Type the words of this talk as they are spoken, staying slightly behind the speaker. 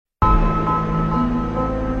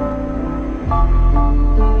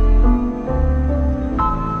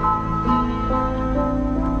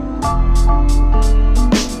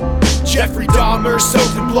Jeffrey Dahmer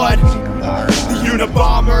soaked in blood. The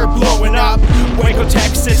Unabomber blowing up. Waco,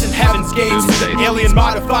 Texas and Heaven's Gates. Alien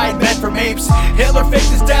modified men from apes. Hitler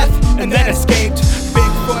faked his death and then escaped.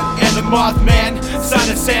 Bigfoot and the Mothman.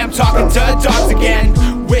 Son of Sam talking to dogs again.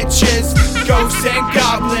 Witches, ghosts and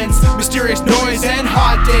goblins. Mysterious noise and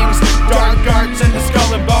hauntings. Dark arts and the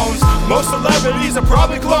skull and bones. Most celebrities are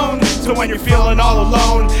probably cloned. So when you're feeling all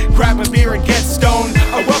alone, grab a beer and get stoned.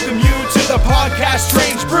 I welcome you to the podcast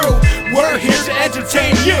Strange Brew. We're here to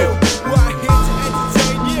entertain you. We're here to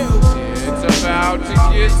entertain you. It's about to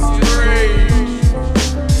get strange.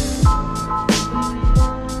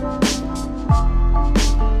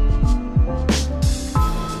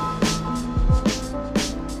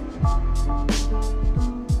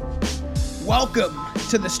 Welcome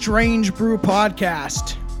to the Strange Brew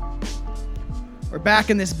Podcast. We're back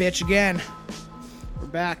in this bitch again. We're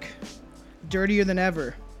back. Dirtier than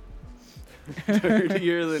ever.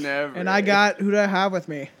 Dirtier than ever. And who do I have with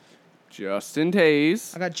me? Justin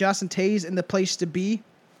Taze. I got Justin Taze in the place to be.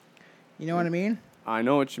 You know what I mean? I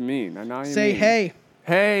know what you mean. I know what you Say mean. hey.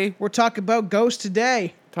 Hey. We're talking about ghosts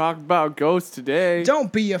today. Talk about ghosts today.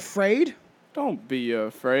 Don't be afraid. Don't be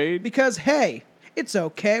afraid. Because hey, it's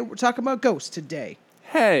okay. We're talking about ghosts today.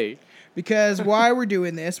 Hey. Because why we're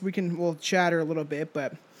doing this, we'll chatter a little bit,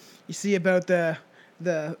 but you see about the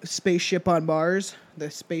spaceship on Mars,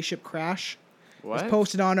 the spaceship crash. What? It's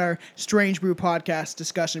posted on our Strange Brew Podcast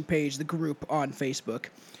discussion page, the group on Facebook.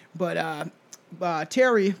 But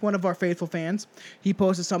Terry, one of our faithful fans, he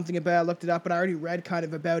posted something about it. I looked it up, but I already read kind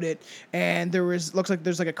of about it. And looks like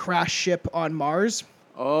there's like a crash ship on Mars.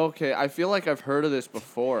 Okay, I feel like I've heard of this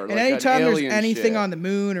before. And like anytime there's alien anything shit. on the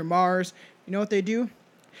moon or Mars, you know what they do?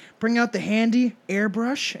 Bring out the handy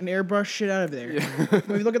airbrush and airbrush shit out of there. Yeah.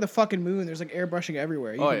 When you look at the fucking moon, there's like airbrushing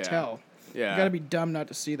everywhere. You can tell. Yeah. You gotta be dumb not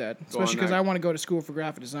to see that. Especially because I want to go to school for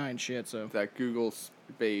graphic design shit, so. That Google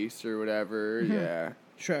Space or whatever, yeah.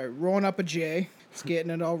 Try rolling up a J. It's getting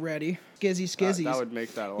it all ready. Skizzies. That would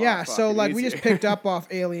make that a lot Yeah, so like we easier. just picked up off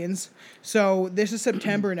aliens. So this is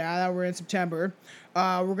September now. That we're in September.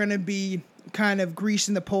 We're gonna be kind of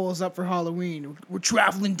greasing the poles up for Halloween. We're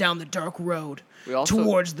traveling down the dark road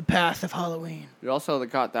towards the path of Halloween. We also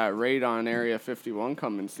got that raid on Area 51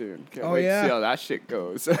 coming soon. Can't wait yeah? to see how that shit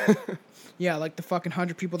goes. Yeah, like the fucking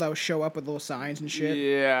 100 people that would show up with little signs and shit.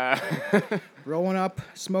 Yeah. Rolling up,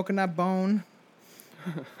 smoking that bone.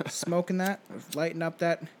 Smoking that, lighting up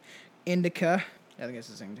that indica. I think this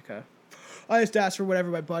is indica. I just asked for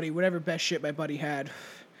whatever best shit my buddy had.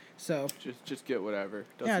 So just get whatever.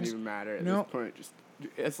 Doesn't even matter at this point. Just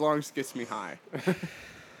as long as it gets me high.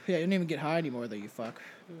 Yeah, you don't even get high anymore though, you fuck.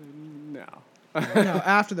 No. No,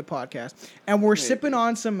 after the podcast. And we're sipping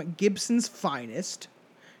on some Gibson's Finest.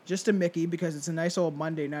 Just a Mickey because it's a nice old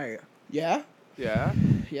Monday night. Yeah? Yeah?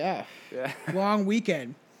 Yeah. Yeah. Long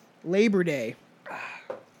weekend. Labor Day.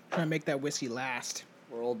 Trying to make that whiskey last.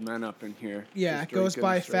 We're old men up in here. Yeah, it goes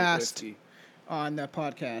by fast on that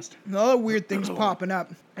podcast. Other weird things popping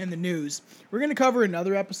up in the news. We're going to cover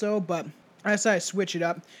another episode, but I decided to switch it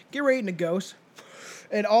up. Get right into ghosts.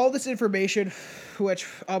 And all this information, which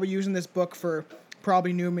I'll be using this book for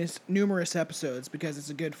probably numerous episodes because it's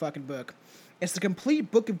a good fucking book. It's the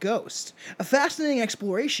Complete Book of Ghosts, a fascinating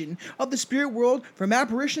exploration of the spirit world from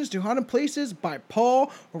apparitions to haunted places by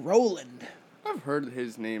Paul Rowland. I've heard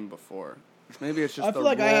his name before. Maybe it's just I feel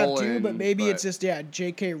like I have too, but maybe it's just,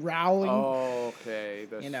 J.K. Rowling. Oh, okay.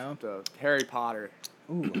 The Harry Potter.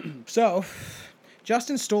 Ooh. So,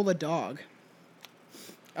 Justin stole a dog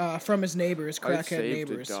from his neighbors, crackhead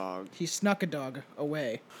neighbors. A dog. He snuck a dog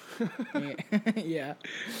away. Yeah.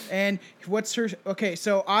 And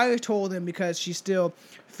so I told him because she's still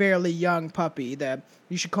fairly young puppy that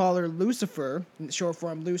you should call her Lucifer, short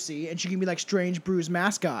form Lucy, and she can be like Strange Brew's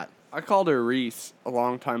mascot. I called her Reese a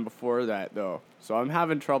long time before that, though, so I'm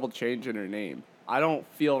having trouble changing her name. I don't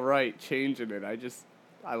feel right changing it.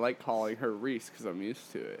 I like calling her Reese because I'm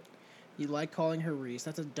used to it. You like calling her Reese?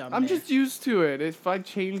 That's a dumb I'm name. just used to it. If I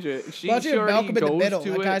change it, she already Malcolm in the goes middle.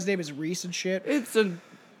 to That it. guy's name is Reese and shit. It's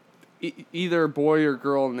either boy or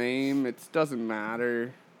girl name. It doesn't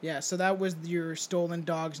matter. Yeah, so that was your stolen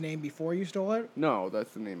dog's name before you stole it? No,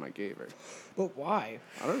 that's the name I gave her. But why?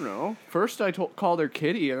 I don't know. First I called her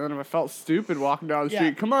Kitty, and then I felt stupid walking down the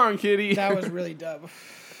street. Come on, Kitty. That was really dumb.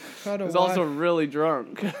 I was also really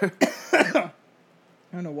drunk. I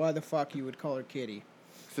don't know why the fuck you would call her Kitty.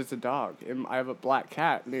 Because it's a dog. And I have a black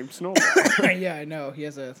cat named Snow. Yeah, I know. He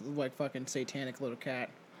has a fucking satanic little cat.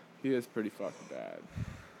 He is pretty fucking bad.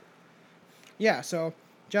 Yeah, so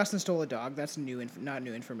Justin stole a dog. That's not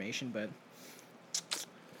new information, but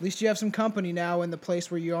At least you have some company now in the place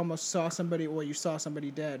where you almost saw somebody. Well, you saw somebody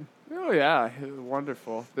dead. Oh yeah,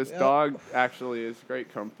 wonderful. This dog actually is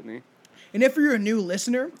great company. And if you're a new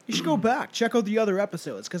listener, you should go back, check out the other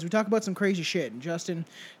episodes, because we talk about some crazy shit. And Justin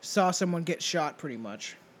saw someone get shot, pretty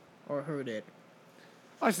much, or heard it.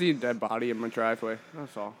 I see a dead body in my driveway.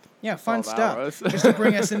 That's all. Yeah, fun stuff. Just to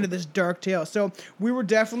bring us into this dark tale. So we're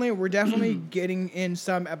definitely getting in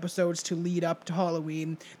some episodes to lead up to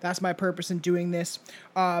Halloween. That's my purpose in doing this.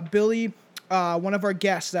 Billy, one of our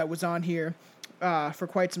guests that was on here for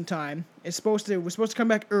quite some time, was supposed to come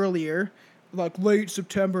back earlier, like late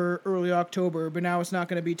September, early October, but now it's not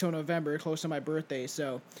going to be till November, close to my birthday.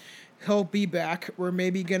 So he'll be back. We're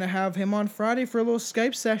maybe gonna have him on Friday for a little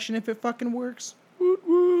Skype session if it fucking works. Woot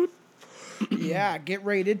woot. Yeah, get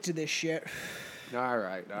right into this shit. All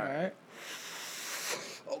right.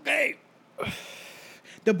 Okay.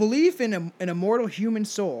 The belief in an immortal human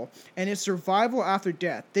soul and its survival after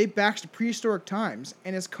death dates back to prehistoric times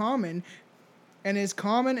and is common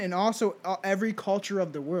in also every culture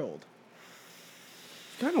of the world.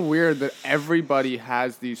 It's kind of weird that everybody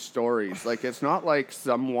has these stories. Like, it's not like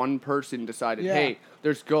some one person decided, hey,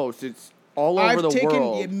 there's ghosts. It's all over the world. I've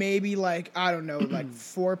taken maybe like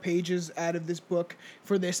 4 pages out of this book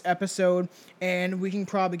for this episode, and we can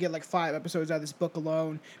probably get like 5 episodes out of this book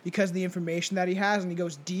alone because of the information that he has, and he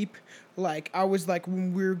goes deep. Like, I was like,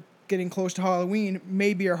 when we're getting close to Halloween,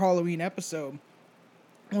 maybe our Halloween episode,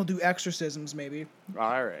 we'll do exorcisms maybe.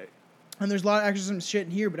 All right. And there's a lot of exorcism shit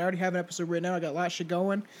in here, but I already have an episode written out. I got a lot of shit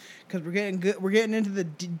going because we're getting good. We're getting into the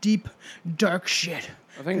deep, dark shit.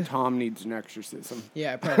 I think Tom needs an exorcism.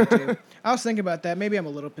 Yeah, I probably do. I was thinking about that. Maybe I'm a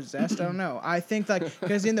little possessed. I don't know. I think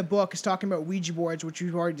because in the book it's talking about Ouija boards, which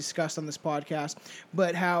we've already discussed on this podcast,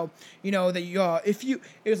 but how that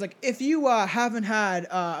if you haven't had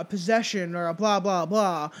a possession or a blah blah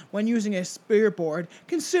blah when using a spirit board,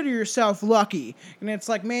 consider yourself lucky. And it's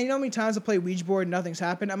like, man, you know how many times I play Ouija board and nothing's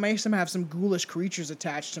happened? I may have some ghoulish creatures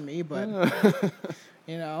attached to me, but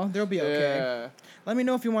they'll be okay. Yeah. Let me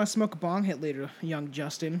know if you want to smoke a bong hit later, young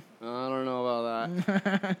Justin. I don't know about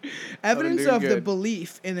that. Evidence of the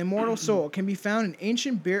belief in the immortal soul can be found in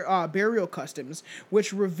ancient burial customs,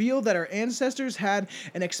 which reveal that our ancestors had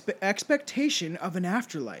an expectation of an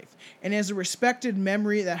afterlife, and has a respect for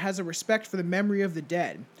the memory of the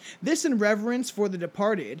dead. This in reverence for the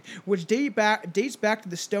departed, which dates back to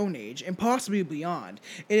the Stone Age and possibly beyond.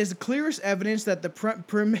 It is the clearest evidence that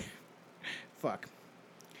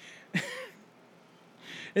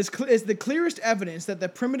It's the clearest evidence that the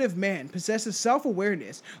primitive man possesses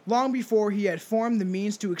self-awareness long before he had formed the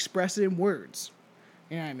means to express it in words.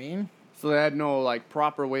 You know what I mean? So they had no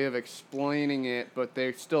proper way of explaining it, but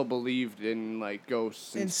they still believed in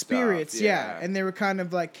ghosts and spirits, stuff. yeah. And they were kind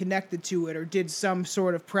of connected to it or did some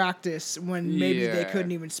sort of practice when maybe they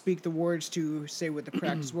couldn't even speak the words to say what the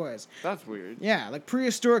practice was. That's weird. Yeah,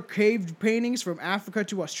 prehistoric cave paintings from Africa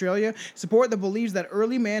to Australia support the beliefs that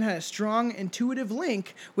early man had a strong intuitive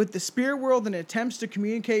link with the spirit world and attempts to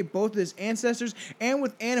communicate both with his ancestors and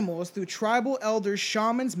with animals through tribal elders,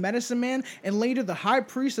 shamans, medicine man, and later the high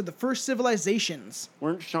priest of the first civilizations.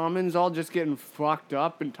 Weren't shamans all just getting fucked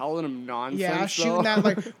up and telling them nonsense? Yeah, shooting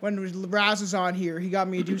that when Raz was on here, he got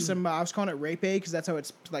me to do some. I was calling it rape because that's how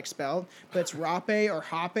it's spelled, but it's rape or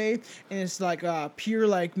hape, and it's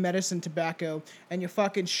pure medicine tobacco, and you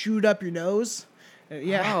fucking shoot up your nose.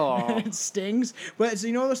 Yeah, oh. It stings. But so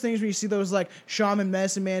you know those things where you see those shaman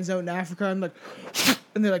medicine mans out in Africa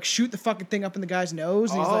and they shoot the fucking thing up in the guy's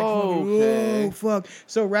nose. And he's okay. Oh fuck.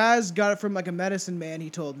 So Raz got it from a medicine man, he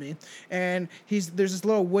told me. And there's this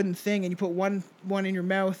little wooden thing and you put one in your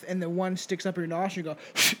mouth and the one sticks up your nostril and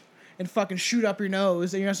you go and fucking shoot up your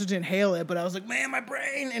nose and you're not supposed to inhale it, but I was like, man, my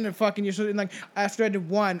brain, and then fucking after I did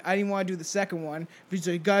one, I didn't want to do the second one. Because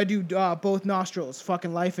you gotta do both nostrils,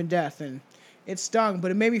 fucking life and death, and it stung,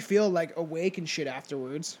 but it made me feel awake and shit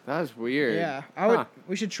afterwards. That's weird. Yeah,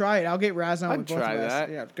 we should try it. I'll get Raz on with both of us. I'd try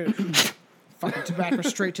that. Yeah, good. Fucking tobacco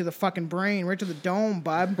straight to the fucking brain, right to the dome,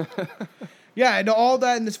 bud. Yeah, and all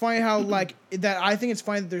that, and it's funny how that. I think it's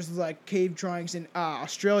funny that there's cave drawings in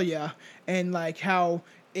Australia, and how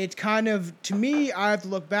it's kind of, to me, I have to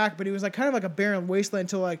look back, but it was kind of a barren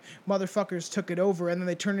wasteland until motherfuckers took it over, and then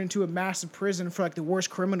they turned it into a massive prison for the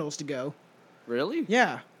worst criminals to go. Really?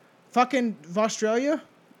 Yeah. Fucking Australia?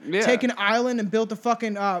 Yeah. Take an island and built a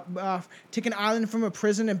fucking take an island from a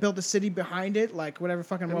prison and built a city behind it, whatever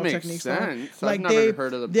fucking that world makes techniques. Sense. I've never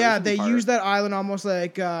heard of the prison Yeah, they part. use that island almost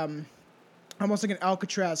like an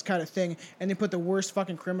Alcatraz kind of thing, and they put the worst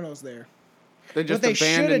fucking criminals there. They just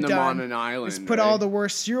abandoned them on an island. Is put all the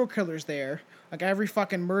worst serial killers there. Every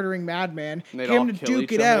fucking murdering madman. And they'd Came all to kill duke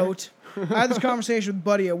each it other? out. I had this conversation with a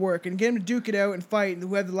buddy at work and get him to duke it out and fight, and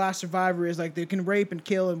whoever the last survivor is, like, they can rape and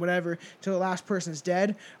kill and whatever till the last person's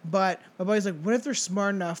dead. But my buddy's like, what if they're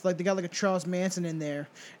smart enough, like they got like a Charles Manson in there,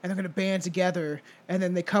 and they're gonna band together, and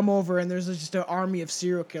then they come over and there's just an army of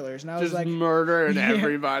serial killers. And I was just like, murdering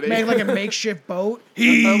everybody. Make like a makeshift boat. At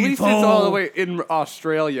least it's all the way in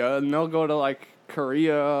Australia, and they'll go to like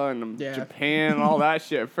Korea and Japan and all that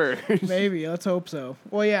shit first. Maybe, let's hope so.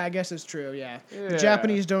 Well, yeah, I guess it's true, yeah. The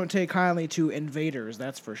Japanese don't take kindly to invaders,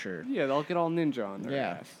 that's for sure. Yeah, they'll get all ninja on their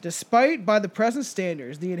ass. Despite, by the present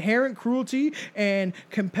standards, the inherent cruelty and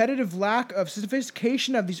competitive lack of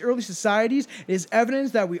sophistication of these early societies, it is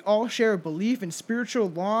evidence that we all share a belief in spiritual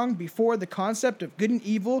long before the concept of good and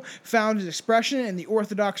evil found its expression in the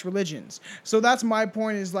orthodox religions. So that's my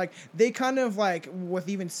point, is like, they kind of like, with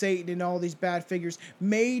even Satan and all these bad figures,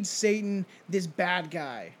 made Satan this bad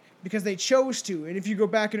guy because they chose to. And if you go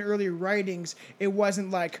back in earlier writings, it wasn't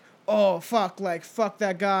like, oh fuck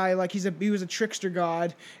that guy, like he was a trickster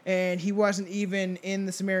god, and he wasn't even in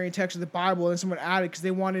the Sumerian text of the Bible, and someone added because they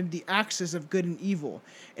wanted the axis of good and evil.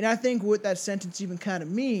 And I think what that sentence even kind of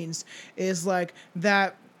means is like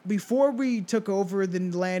that before we took over the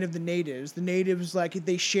land of the natives, like,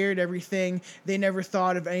 they shared everything. They never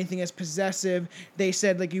thought of anything as possessive. They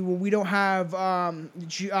said, like, well, we don't have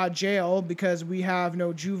jail because we have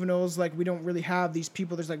no juveniles. Like, we don't really have these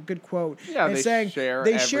people. There's, like, a good quote. Yeah, and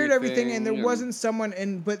they shared everything, and there wasn't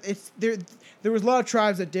someone, but there was a lot of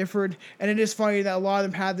tribes that differed, and it is funny that a lot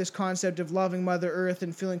of them had this concept of loving Mother Earth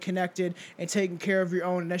and feeling connected and taking care of your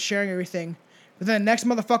own and sharing everything. But then the next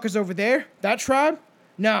motherfuckers over there, that tribe,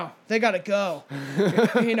 no, they gotta go.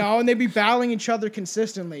 And they'd be battling each other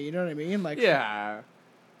consistently. You know what I mean? Like, yeah,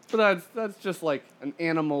 but that's just like an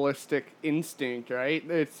animalistic instinct, right?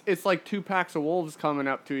 It's like two packs of wolves coming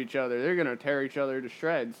up to each other. They're gonna tear each other to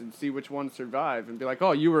shreds and see which one survive and be like,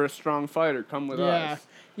 "Oh, you were a strong fighter. Come with us."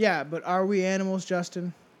 Yeah, but are we animals,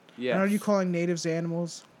 Justin? Yes. And are you calling natives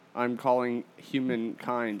animals? I'm calling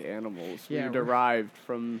humankind animals. We're derived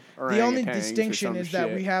from orangutans. The only distinction is that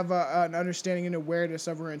shit. we have an understanding and awareness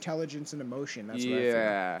of our intelligence and emotion. That's what I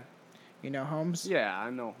feel. You know, Holmes? Yeah, I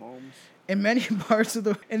know Holmes. In many parts of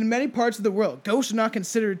the world, ghosts are not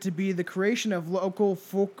considered to be the creation of local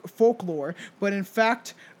folklore, but in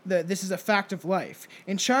fact, this is a fact of life.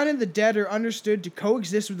 In China, the dead are understood to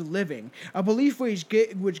coexist with the living, a belief which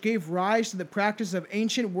gave rise to the practice of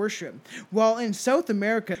ancient worship. While in South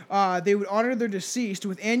America, they would honor their deceased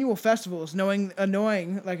with annual festivals, known as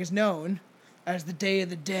the Day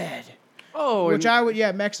of the Dead. Oh,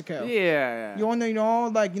 Mexico. Yeah.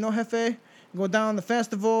 Jefe, go down the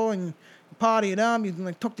festival and party it up. You can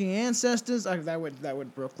like talk to your ancestors. That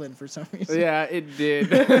went Brooklyn for some reason. Yeah, it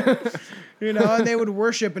did. And they would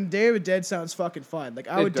worship. And Day of the Dead sounds fucking fun. Like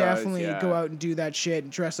I would definitely go out and do that shit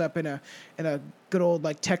and dress up in a good old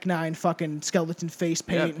like Tech 9 fucking skeleton face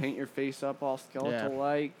paint. Yeah, paint your face up all skeletal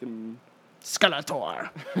like and Skeletor.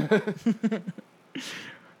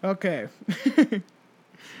 Okay.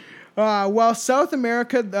 While South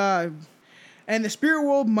America and the spirit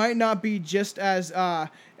world might not be just as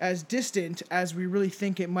distant as we really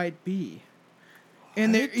think it might be.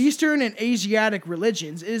 In the Eastern and Asiatic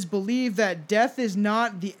religions, it is believed that death is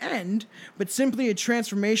not the end, but simply a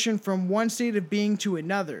transformation from one state of being to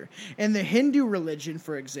another. In the Hindu religion,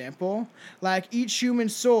 for example, like each human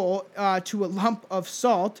soul to a lump of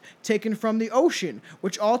salt taken from the ocean,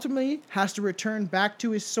 which ultimately has to return back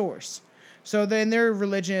to its source. So then their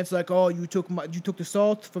religion, it's like, oh, you took the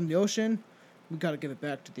salt from the ocean, we gotta give it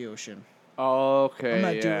back to the ocean. Okay, I'm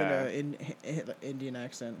not doing an Indian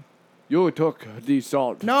accent. You took the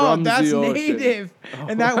salt from the ocean. No, that's native. Oh.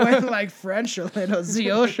 And that went like French a little.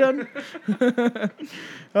 The ocean.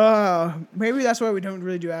 Maybe that's why we don't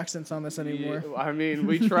really do accents on this anymore. Yeah, I mean,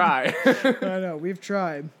 we try. I know, we've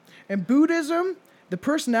tried. In Buddhism, the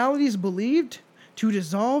personality is believed to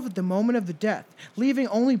dissolve at the moment of the death, leaving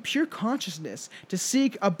only pure consciousness to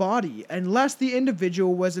seek a body, unless the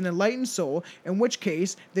individual was an enlightened soul, in which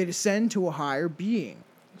case they descend to a higher being.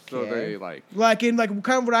 So they in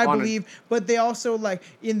kind of what I believe, but they also like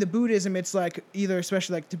in the Buddhism, it's like either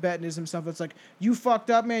especially like Tibetanism stuff. It's like you fucked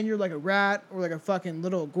up, man. You're like a rat or like a fucking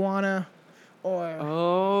little iguana, or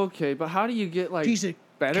okay. But how do you get like piece of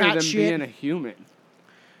better than being a human?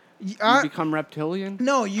 You become reptilian?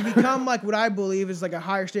 No, you become like what I believe is like a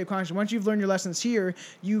higher state of consciousness. Once you've learned your lessons here,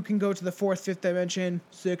 you can go to the 4th, 5th dimension,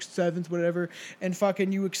 6th, 7th, whatever, and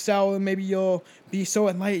fucking you excel, and maybe you'll be so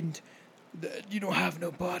enlightened You don't have no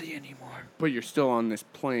body anymore. But you're still on this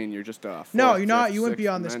plane. You're just a No, fourth, you're not. fifth, You wouldn't be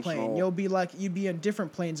sixth on this plane. dimensional- You'd be in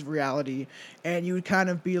different planes of reality, and you would kind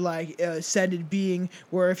of be like a ascended being.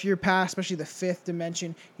 Where if you're past, especially the fifth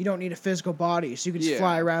dimension, you don't need a physical body, so you can just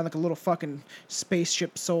fly around like a little fucking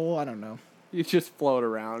spaceship soul. I don't know. You just float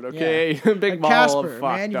around, okay? Big Like ball Casper, of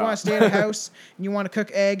man. You fucked want up. to stay in a house and you want to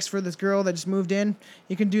cook eggs for this girl that just moved in.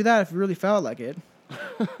 You can do that if you really felt like it.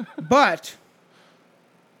 But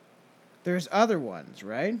there's other ones,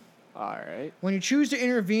 right? All right. When you choose to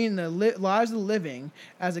intervene in the lives of the living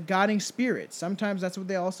as a guiding spirit, sometimes that's what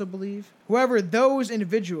they also believe. However, those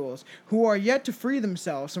individuals who are yet to free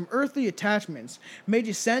themselves from earthly attachments may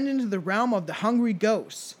descend into the realm of the hungry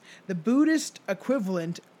ghosts, the Buddhist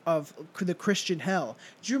equivalent of the Christian hell.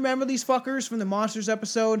 Do you remember these fuckers from the Monsters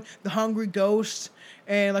episode? The hungry ghosts?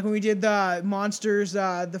 And like when we did the monsters,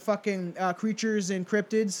 the fucking creatures and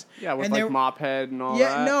cryptids. Yeah, with and like Mophead and all that.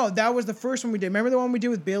 Yeah, no, that was the first one we did. Remember the one we did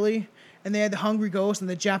with Billy? And they had the hungry ghost and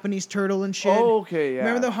the Japanese turtle and shit. Oh, okay, yeah.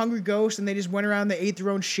 Remember the hungry ghost and they just went around, they ate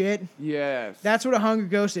their own shit? Yes. That's what a hungry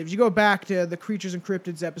ghost is. If you go back to the Creatures and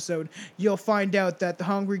Cryptids episode, you'll find out that the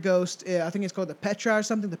hungry ghost, I think it's called the Petra or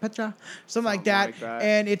something, something like that.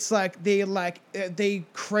 And it's like they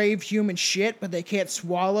crave human shit, but they can't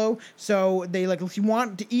swallow. So they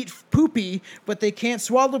want to eat poopy, but they can't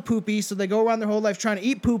swallow poopy. So they go around their whole life trying to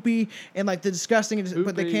eat poopy and like the disgusting,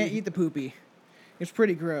 but they can't eat the poopy. It's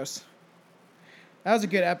pretty gross. That was a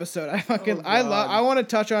good episode. I want to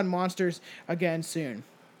touch on monsters again soon.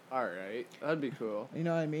 All right, that'd be cool. You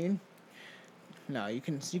know what I mean? No, you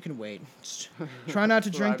can wait. Just try not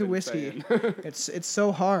to drink the whiskey. It's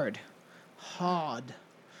so hard. All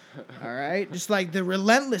right, just like the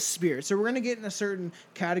relentless spirit. So we're gonna get into certain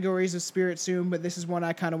categories of spirit soon, but this is one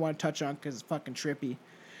I kind of want to touch on because it's fucking trippy.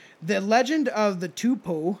 The legend of the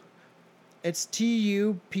Tupo. It's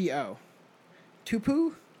Tupo.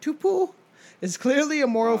 Tupo? Is clearly a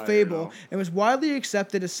moral fable and was widely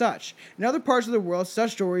accepted as such. In other parts of the world,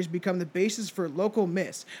 such stories become the basis for local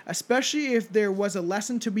myths, especially if there was a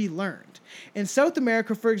lesson to be learned. In South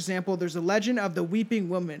America, for example, there's a legend of the weeping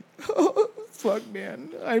woman. Fuck,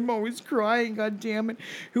 man. I'm always crying, god damn it.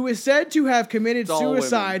 Who is said to have committed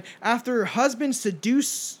suicide after her husband's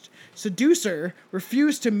seducer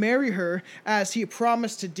refused to marry her as he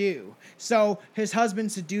promised to do. So his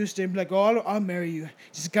husband seduced him, like, oh, I'll marry you.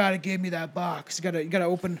 Just gotta give me that box. You gotta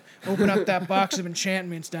open up that box of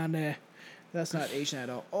enchantments down there. That's not Asian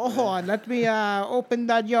at all. Oh, let me open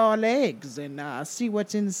your legs and see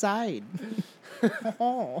what's inside.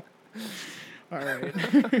 Oh. All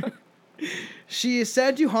right. She is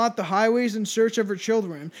said to haunt the highways in search of her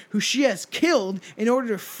children, who she has killed in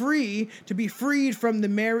order to be freed from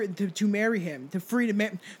the to marry him,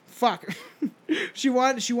 fuck. She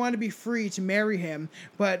wanted to be free to marry him,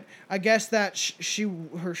 but I guess that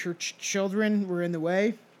her children were in the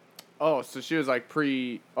way. Oh, so she was like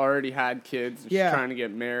already had kids. And she's trying to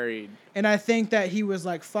get married. And I think that he was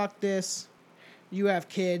like, fuck this. You have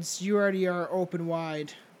kids. You already are open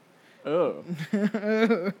wide. Oh.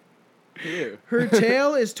 Ew. Her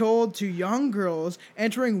tale is told to young girls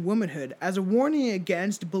entering womanhood as a warning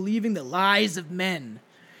against believing the lies of men.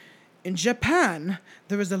 In Japan,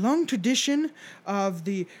 there is a long tradition of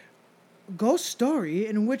the ghost story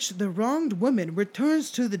in which the wronged woman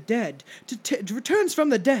returns from the dead to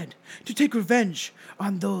take revenge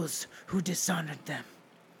on those who dishonored them.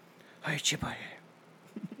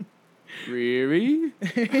 Really?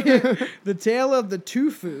 The tale of the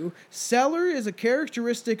tofu seller is a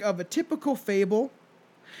characteristic of a typical fable.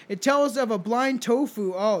 It tells of a blind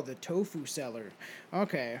tofu. Oh, the tofu seller.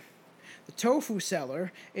 Okay. The tofu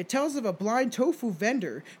seller. It tells of a blind tofu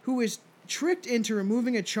vendor who is tricked into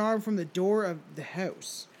removing a charm from the door of the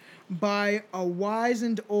house by a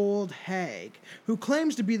wizened old hag who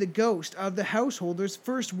claims to be the ghost of the householder's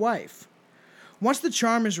first wife. Once the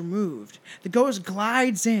charm is removed, the ghost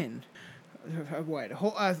glides in.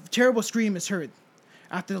 A terrible scream is heard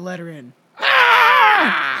after the letter in.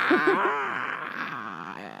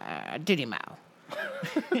 Diddy Mao.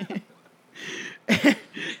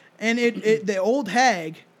 And the old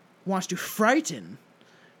hag wants to frighten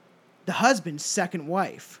the husband's second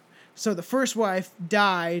wife. So the first wife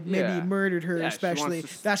died, maybe murdered her, especially.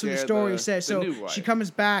 That's what the story says. So she comes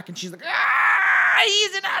back and she's like,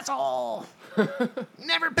 he's an asshole.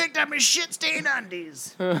 Never picked up his shit-stained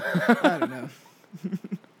undies. I don't know.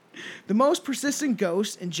 The most persistent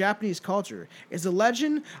ghost in Japanese culture is the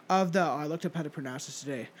legend of I looked up how to pronounce this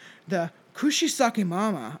today. The Kushisake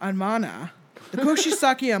Mana The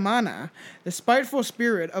Kushisaki Amana, the spiteful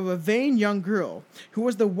spirit of a vain young girl who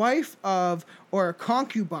was the wife of or a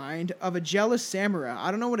concubine of a jealous samurai.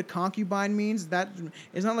 I don't know what a concubine means. That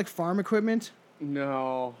is not like farm equipment.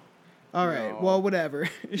 No. All right, No. well, whatever.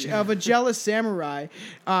 Of a jealous samurai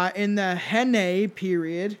in the Henne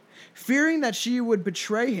period, fearing that she would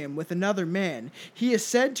betray him with another man, he is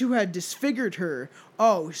said to have disfigured her.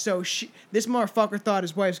 Oh, so this motherfucker thought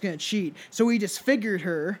his wife's gonna cheat, so he disfigured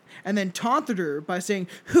her and then taunted her by saying,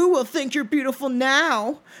 "Who will think you're beautiful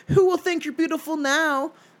now? Who will think you're beautiful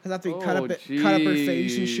now?" Because after he cut up her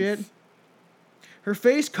face and shit. Her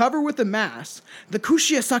face covered with a mask, the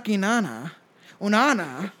Kushiasaki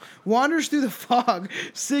Onana wanders through the fog,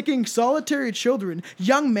 seeking solitary children,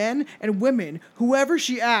 young men, and women, whoever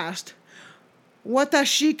she asked.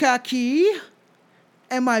 Watashika ki?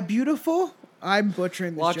 Am I beautiful? I'm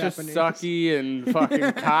butchering this Japanese. Wachasaki and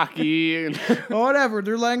fucking kaki and Whatever,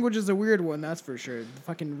 their language is a weird one, that's for sure.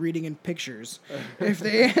 Fucking reading in pictures. If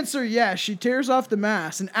they answer yes, she tears off the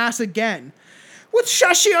mask and asks again, "What's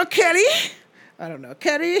Shashi or Kelly?" I don't know,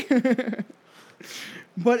 Kelly?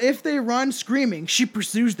 But if they run screaming, she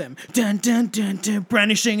pursues them. Dun dun dun dun,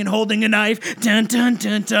 brandishing and holding a knife. Dun dun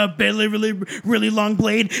dun dun, really long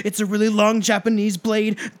blade. It's a really long Japanese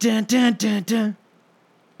blade. Dun dun dun dun.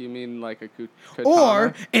 You mean like a katana?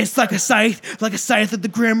 Or it's like a scythe of the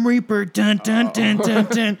Grim Reaper. Dun dun dun dun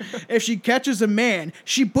dun. If she catches a man,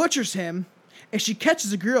 she butchers him. If she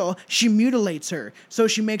catches a girl, she mutilates her. So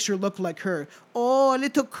she makes her look like her. Oh,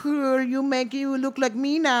 little girl, you make you look like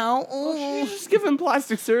me now. Oh, She's just giving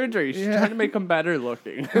plastic surgery. She's trying to make them better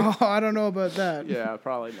looking. Oh, I don't know about that. Yeah,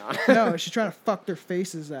 probably not. No, she's trying to fuck their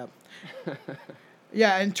faces up.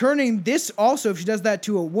 Yeah, and turning this also, if she does that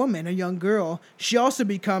to a woman, a young girl, she also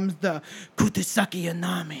becomes the Kutisaki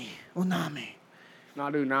Onami.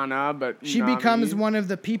 Not Unana, but She Nami. becomes one of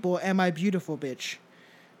the people, am I beautiful, bitch?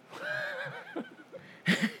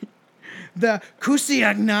 The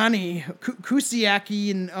Kusiaki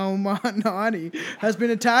and Omanani has been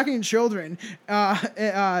attacking children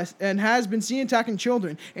and has been seen attacking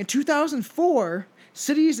children. In 2004,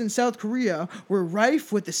 cities in South Korea were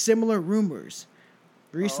rife with the similar rumors.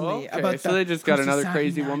 Recently, about so they just got another Kusisaki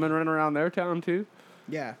crazy Nani. woman running around their town too?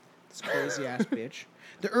 Yeah, this crazy ass bitch.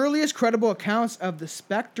 The earliest credible accounts of the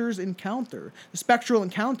spectral encounter,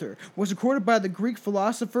 was recorded by the Greek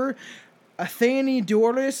philosopher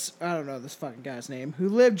Athenodorus, I don't know this fucking guy's name, who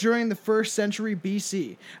lived during the 1st century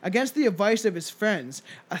BC. Against the advice of his friends,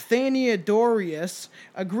 Athenodorus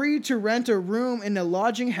agreed to rent a room in a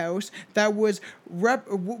lodging house that was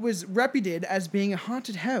reputed as being a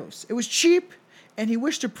haunted house. It was cheap, and he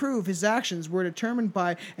wished to prove his actions were determined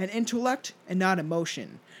by an intellect and not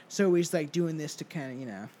emotion. So he's like doing this to kind of, you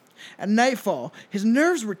know. At nightfall, his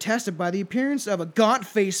nerves were tested by the appearance of a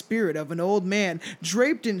gaunt-faced spirit of an old man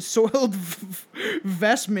draped in soiled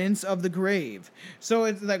vestments of the grave. So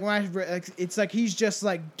it's like it's like he's just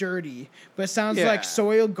like dirty, but it sounds like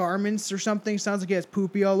soiled garments or something. Sounds like he has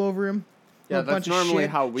poopy all over him. Yeah, that's normally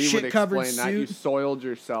how we would explain that. You soiled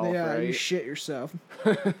yourself, yeah, right? You shit yourself.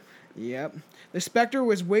 Yep. The specter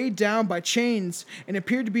was weighed down by chains and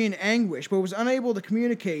appeared to be in anguish, but was unable to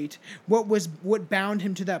communicate what bound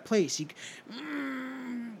him to that place.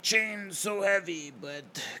 Chains so heavy,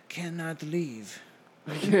 but cannot leave.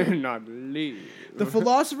 Cannot leave. The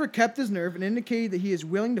philosopher kept his nerve and indicated that he is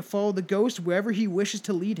willing to follow the ghost wherever he wishes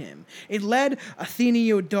to lead him. It led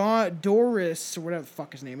Athenodorus, or whatever the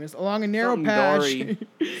fuck his name is, along a narrow path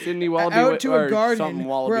out to a garden,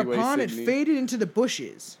 whereupon it faded into the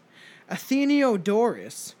bushes.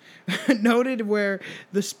 Athenodorus noted where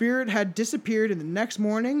the spirit had disappeared, and the next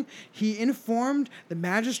morning he informed the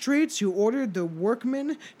magistrates, who ordered the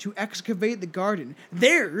workmen to excavate the garden.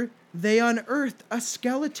 There they unearthed a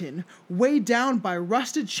skeleton weighed down by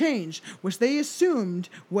rusted chains, which they assumed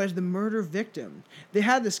was the murder victim. They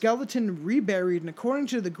had the skeleton reburied, and according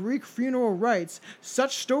to the Greek funeral rites,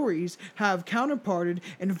 such stories have counterparted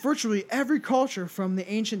in virtually every culture from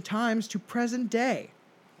the ancient times to present day.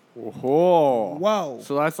 Whoa.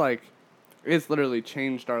 So that's like, it's literally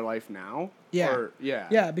changed our life now? Yeah.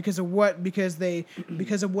 Yeah, because of what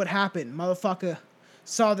happened. Motherfucker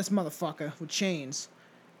saw this motherfucker with chains.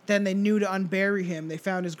 Then they knew to unbury him. They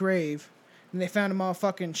found his grave. And they found him all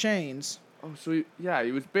fucking chains. Oh, so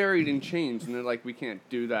he was buried in chains, and they're like, we can't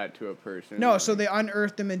do that to a person. No, so they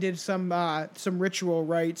unearthed him and did some ritual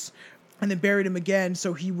rites, and then buried him again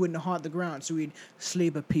so he wouldn't haunt the ground, so he'd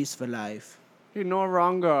sleep a peaceful life. He no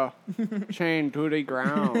longer chained to the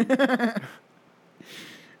ground.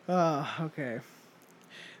 Okay.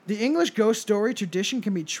 The English ghost story tradition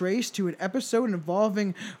can be traced to an episode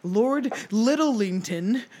involving Lord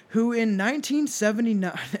Littlington, who in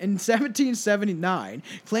 1779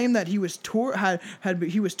 claimed that he was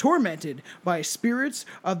he was tormented by spirits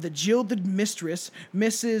of the jilted mistress,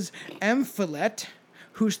 Mrs. Amphilet,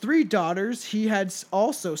 whose 3 daughters he had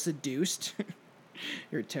also seduced.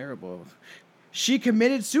 You're terrible. She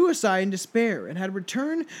committed suicide in despair and had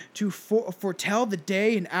returned to foretell the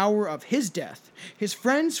day and hour of his death. His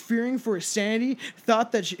friends, fearing for his sanity,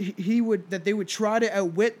 thought that they would try to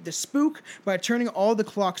outwit the spook by turning all the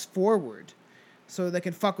clocks forward, so they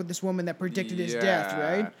could fuck with this woman that predicted his death,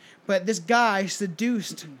 right? But this guy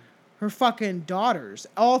seduced her fucking daughters,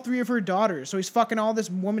 all 3 of her daughters. So he's fucking all this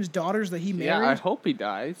woman's daughters that he married. Yeah, I hope he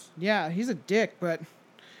dies. Yeah, he's a dick, but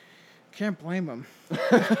can't blame him.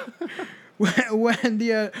 When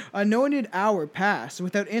the anointed hour passed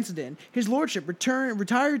without incident, his lordship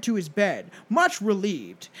retired to his bed, much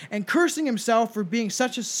relieved, and cursing himself for being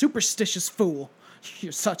such a superstitious fool.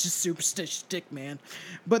 You're such a superstitious dick, man.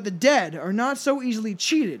 But the dead are not so easily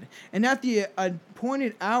cheated, and at the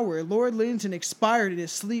appointed hour, Lord Liddington expired in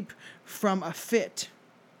his sleep from a fit.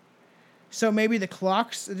 So maybe the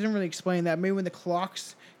clocks, it didn't really explain that, maybe when the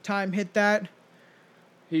clocks time hit that,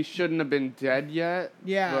 he shouldn't have been dead yet.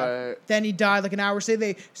 Yeah. But then he died like an hour. Say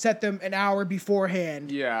they set them an hour beforehand.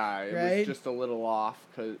 Yeah, it right? was just a little off.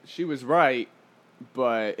 Because she was right,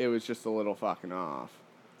 but it was just a little fucking off.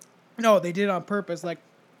 No, they did it on purpose. Like,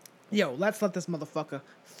 yo, let's let this motherfucker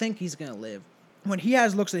think he's going to live. When he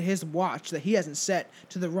looks at his watch that he hasn't set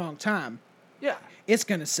to the wrong time, yeah, it's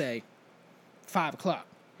going to say 5 o'clock.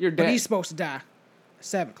 You're dead. But he's supposed to die at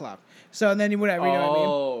 7 o'clock. So then whatever, you know what I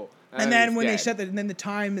mean? And then when they set the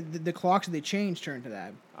time, the clocks that they changed turn to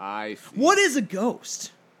that. I see. What is a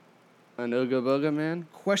ghost? An Ooga Booga Man?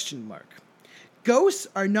 Question mark. Ghosts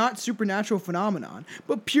are not supernatural phenomenon,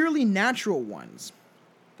 but purely natural ones.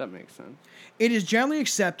 That makes sense. It is generally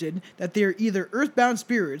accepted that they are either earthbound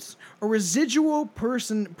spirits or residual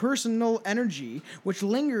personal energy which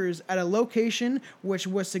lingers at a location which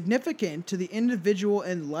was significant to the individual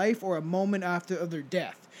in life or a moment after their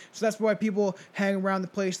death. So that's why people hang around the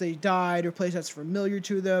place they died or place that's familiar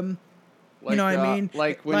to them. Like, you know what I mean?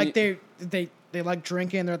 Like they like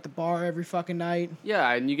drinking. They're at the bar every fucking night. Yeah,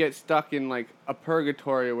 and you get stuck in like a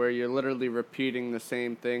purgatory where you're literally repeating the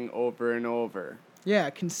same thing over and over.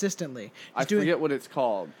 Yeah, consistently. I forget what it's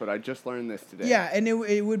called, but I just learned this today. Yeah, and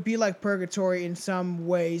it would be like purgatory in some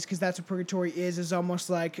ways, because that's what purgatory is almost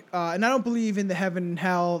like, and I don't believe in the heaven and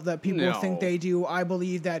hell that people think they do. I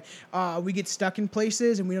believe that we get stuck in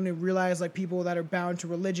places and we don't even realize, like, people that are bound to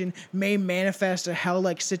religion may manifest a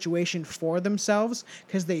hell-like situation for themselves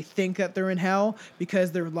because they think that they're in hell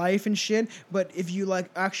because their life and shit. But if you,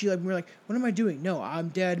 like, actually, like, we're like, what am I doing? No, I'm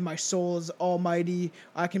dead. My soul is almighty.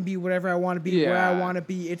 I can be whatever I want to be, where I want to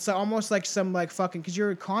be. It's almost like some like fucking, because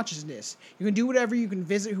you're a consciousness. You can do whatever, you can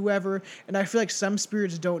visit whoever, and I feel like some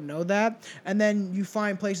spirits don't know that. And then you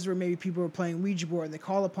find places where maybe people are playing Ouija board and they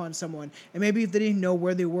call upon someone, and maybe if they didn't know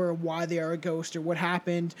where they were or why they are a ghost or what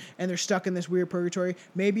happened and they're stuck in this weird purgatory,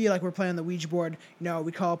 maybe like we're playing on the Ouija board, you know,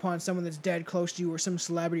 we call upon someone that's dead close to you or some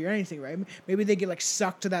celebrity or anything, right? Maybe they get like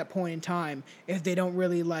sucked to that point in time if they don't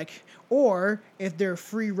really like, or if they're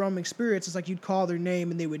free roaming spirits, it's like you'd call their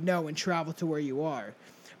name and they would know and travel to where you are.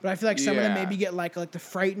 But I feel like some of them maybe get like The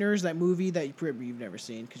Frighteners, that movie that you've never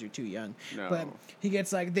seen because you're too young. No. But he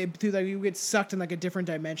gets like you get sucked in like a different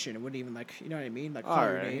dimension. It wouldn't even like, you know what I mean? Like call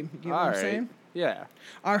your name. You know what I'm saying? Yeah.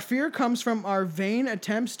 Our fear comes from our vain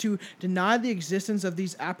attempts to deny the existence of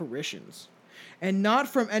these apparitions, and not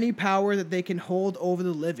from any power that they can hold over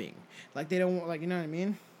the living. Like they don't like, you know what I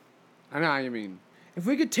mean? I know what you mean. If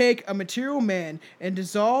we could take a material man and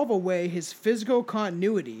dissolve away his physical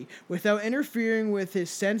continuity without interfering with his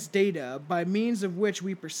sense data by means of which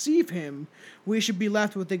we perceive him, we should be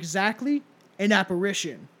left with exactly an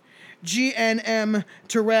apparition. G.N.M.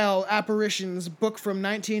 Terrell, Apparitions, book from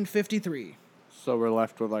 1953. So we're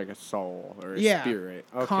left with like a soul or a spirit.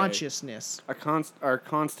 Okay. Consciousness. Our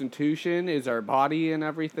constitution is our body and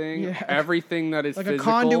everything. Yeah. Everything that is like physical.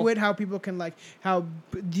 A conduit, how people can like, how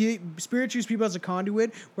the spirits use people as a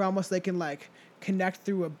conduit, where almost they can like connect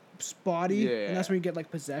through a body. Yeah. And that's where you get like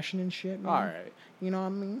possession and shit. Man. All right. You know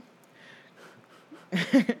what I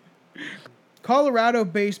mean?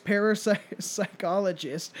 Colorado-based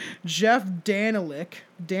parapsychologist Jeff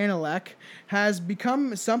Danilek has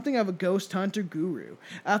become something of a ghost hunter guru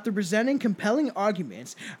after presenting compelling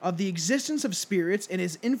arguments of the existence of spirits in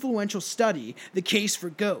his influential study, The Case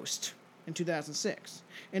for Ghost, in 2006.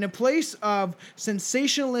 In a place of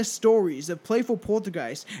sensationalist stories of playful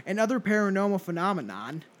poltergeists and other paranormal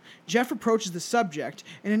phenomenon, Jeff approaches the subject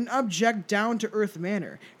in an object down-to-earth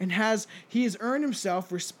manner, and he has earned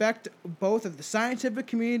himself respect both of the scientific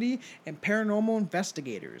community and paranormal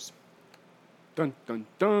investigators. Dun, dun,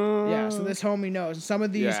 dun. Yeah, so this homie knows. Some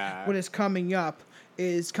of these, what is coming up,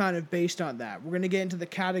 is kind of based on that. We're going to get into the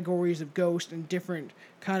categories of ghosts and different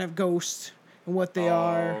kind of ghosts and what they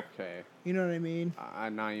are. Okay. You know what I mean? I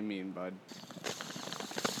know what you mean, bud.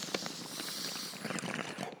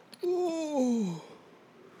 Ooh.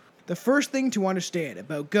 The first thing to understand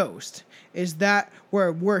about ghosts is that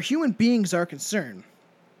where human beings are concerned,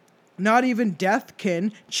 not even death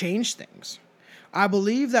can change things. I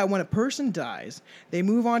believe that when a person dies, they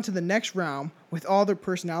move on to the next realm with all their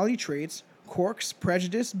personality traits, quirks,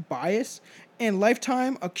 prejudice, bias, and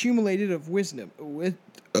lifetime accumulated of wisdom.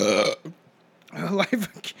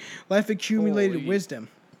 Life accumulated wisdom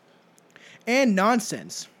and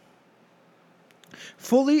nonsense.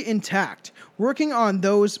 Fully intact, working on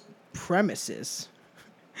those premises.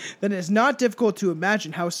 Then it's not difficult to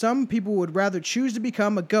imagine how some people would rather choose to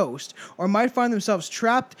become a ghost or might find themselves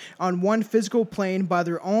trapped on one physical plane by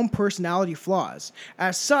their own personality flaws.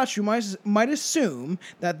 As such, you might assume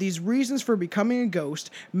that these reasons for becoming a ghost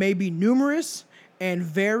may be numerous and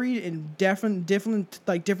varied in different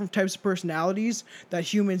types of personalities that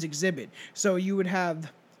humans exhibit. So you would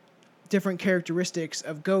have different characteristics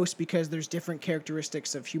of ghosts because there's different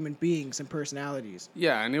characteristics of human beings and personalities.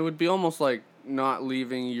 Yeah, and it would be almost like not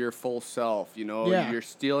leaving your full self, you know? Yeah. You're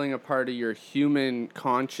stealing a part of your human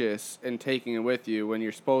conscious and taking it with you when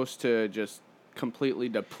you're supposed to just completely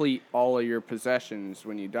deplete all of your possessions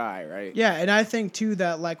when you die, right? Yeah, and I think too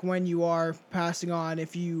that like when you are passing on,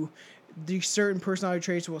 these certain personality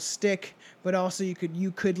traits will stick, but also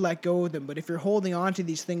you could let go of them. But if you're holding on to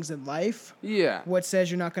these things in life, what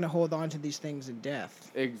says you're not going to hold on to these things in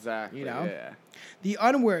death? Exactly. You know? Yeah. The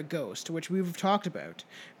unaware ghost, which we've talked about.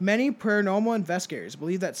 Many paranormal investigators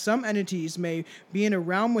believe that some entities may be in a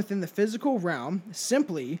realm within the physical realm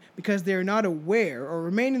simply because they are not aware, or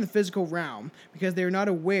remain in the physical realm because they are not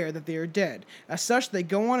aware that they are dead. As such, they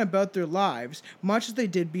go on about their lives much as they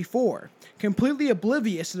did before, completely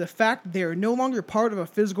oblivious to the fact that they are no longer part of a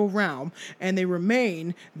physical realm, and they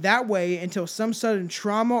remain that way until some sudden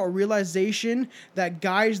trauma or realization that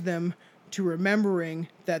guides them to remembering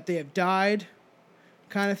that they have died,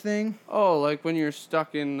 kind of thing. Oh, like when you're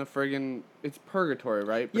stuck in the friggin', it's purgatory,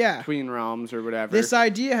 right? Yeah. Between realms or whatever. This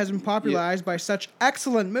idea has been popularized by such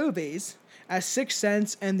excellent movies as Sixth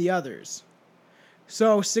Sense and the others.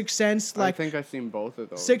 So Sixth Sense, I think I've seen both of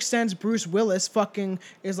those. Sixth Sense, Bruce Willis fucking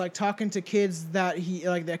is like talking to kids that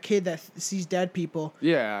that kid that sees dead people.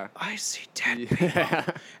 Yeah. I see dead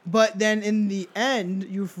people. But then in the end,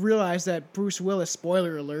 you realize that Bruce Willis,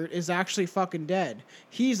 spoiler alert, is actually fucking dead.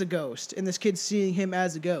 He's a ghost, and this kid's seeing him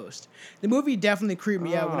as a ghost. The movie definitely creeped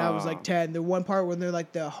me out when I was like 10. The one part when they're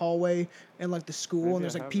like the hallway in like the school, Maybe and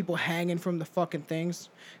there's I like haven't. people hanging from the fucking things.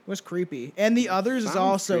 It was creepy. And the others is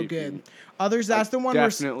also creepy. good. Others, that's the one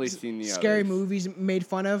definitely where seen the scary others. movies made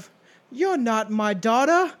fun of. You're not my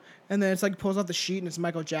daughter. And then it's like pulls out the sheet and it's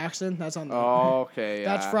Michael Jackson. That's on the. Oh, okay.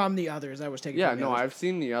 That's Yeah. from the others. I was taking. Yeah, from the no, others. I've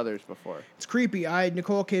seen the others before. It's creepy.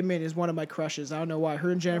 Nicole Kidman is one of my crushes. I don't know why. Her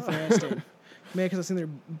and Jennifer Aniston. Maybe because I've seen their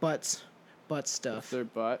butt stuff. Their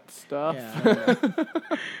butt stuff. Yeah,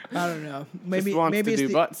 I don't know. Maybe Just wants maybe to it's do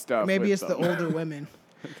the butt stuff maybe with it's them. the older women.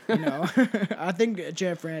 You know, I think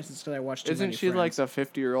Jennifer Aniston's because I watched. Too Isn't many she like Friends. the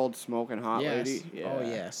 50-year-old smoking hot Yes. lady? Yeah. Oh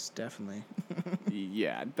yes, definitely.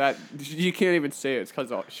 Yeah, that you can't even say it's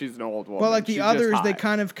because she's an old woman. Well, like She's the just others, they hot.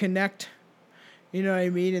 kind of connect. You know what I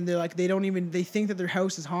mean? And they're like, they think that their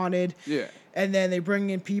house is haunted. Yeah. And then they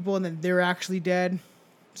bring in people, and then they're actually dead.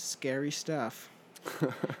 Scary stuff.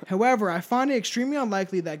 However, I find it extremely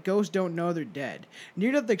unlikely that ghosts don't know they're dead.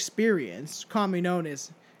 Near-death experience, commonly known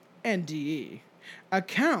as NDE,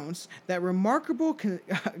 accounts that remarkable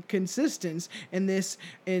consistence in this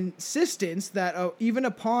insistence that even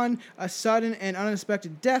upon a sudden and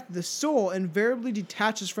unexpected death, the soul invariably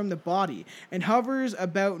detaches from the body and hovers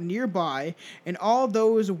about nearby, and all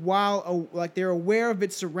those while like they're aware of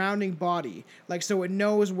its surrounding body, like so it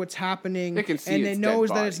knows what's happening, It can see and its it dead knows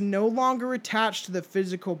that body. it's no longer attached to the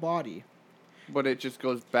physical body. But it just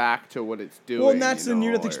goes back to what it's doing. Well, and that's you the know,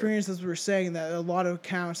 near-death or- experience. That's what we're saying. That a lot of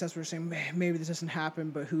accounts, that's what we're saying. Maybe this doesn't happen,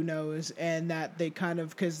 but who knows? And that they kind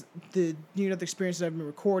of, because the near-death experiences have been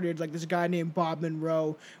recorded. Like there's a guy named Bob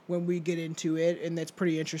Monroe. When we get into it, and that's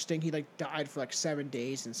pretty interesting. He like died for like 7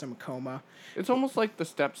 days in some coma. It's almost like the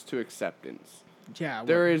steps to acceptance. Yeah.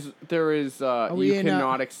 There is we you in,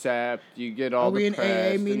 cannot accept. You get all Are we in depressed.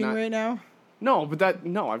 AA and meeting that- right now? No, but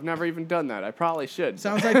I've never even done that. I probably should.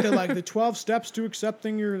 Sounds like the 12 steps to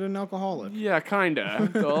accepting you're an alcoholic. Yeah,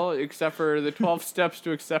 kinda. Well, except for the 12 steps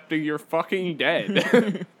to accepting you're fucking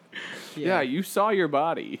dead. Yeah, you saw your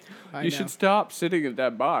body. You should stop sitting at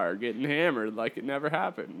that bar getting hammered like it never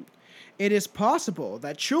happened. It is possible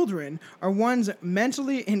that children or ones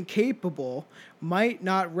mentally incapable might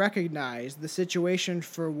not recognize the situation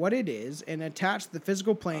for what it is and attach the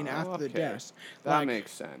physical plane after the death. That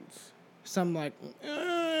makes sense. Some or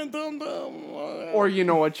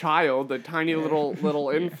a child, a tiny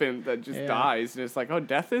little infant that just dies, and it's like, oh,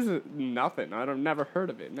 death isn't nothing. I've never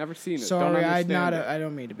heard of it, never seen it. Sorry, I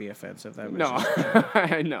don't mean to be offensive. No,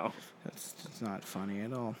 I know. It's not funny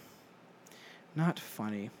at all. Not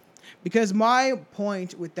funny. Because my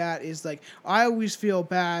point with that is, like, I always feel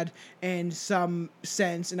bad in some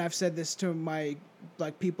sense, and I've said this to my,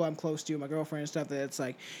 like, people I'm close to, my girlfriend and stuff, that it's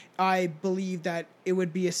like, I believe that it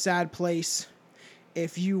would be a sad place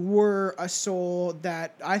if you were a soul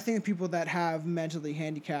that, I think people that have mentally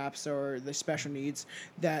handicaps or the special needs,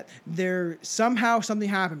 that there somehow something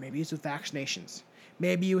happened. Maybe it's with vaccinations.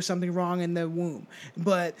 Maybe it was something wrong in the womb,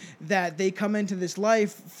 but that they come into this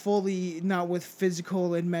life fully not with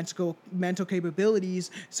physical and mental capabilities.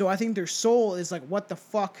 So I think their soul is like, what the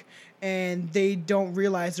fuck? And they don't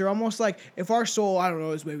realize they're almost like, if our soul, I don't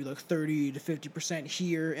know, is maybe like 30 to 50%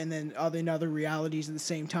 here and then in other realities at the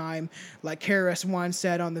same time. Like Karis once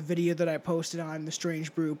said on the video that I posted on the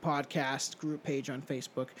Strange Brew podcast group page on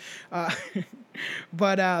Facebook.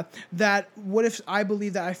 But that, what if I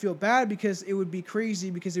believe that I feel bad because it would be crazy,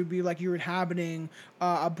 because it would be like you're inhabiting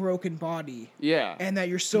a broken body. Yeah. And that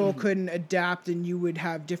your soul couldn't adapt and you would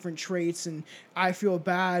have different traits. And I feel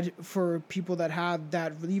bad for people that have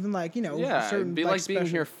that, even like, certain, it'd be like being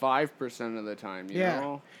here 5% of the time, you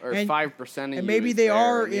know? Or 5% of you. And maybe they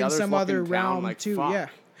are in some other realm like, too, fuck. yeah.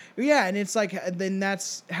 Yeah, and it's like, then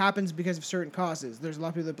that's happens because of certain causes. There's a lot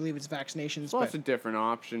of people that believe it's vaccinations. Lots of different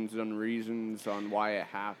options and reasons on why it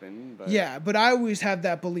happened. But yeah, but I always have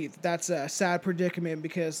that belief. That's a sad predicament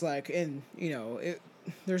because, like,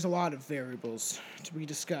 there's a lot of variables to be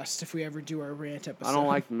discussed if we ever do our rant episode. I don't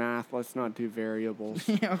like math. Let's not do variables.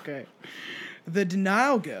 Okay. The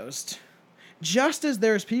denial ghost. Just as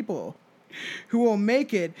there's people who will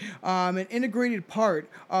make it an integrated part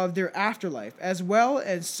of their afterlife, as well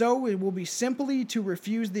as so it will be simply to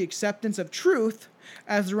refuse the acceptance of truth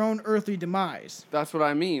as their own earthly demise. That's what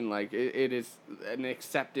I mean. Like, it is an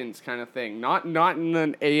acceptance kind of thing. Not in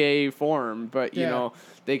an AA form, but,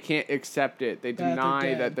 they can't accept it. They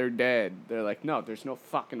deny that they're dead. They're like, no, there's no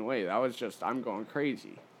fucking way. That was just, I'm going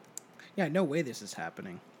crazy. Yeah, no way this is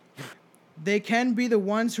happening. They can be the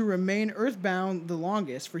ones who remain earthbound the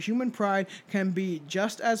longest, for human pride can be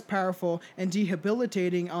just as powerful and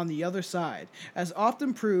debilitating on the other side, as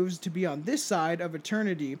often proves to be on this side of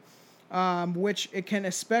eternity, which it can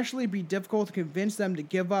especially be difficult to convince them to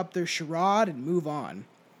give up their charade and move on.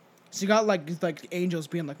 So you got like angels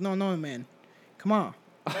being like, no, man, come on,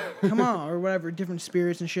 or whatever, different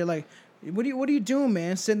spirits and shit. Like, what are you doing,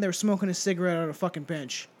 man? Sitting there smoking a cigarette on a fucking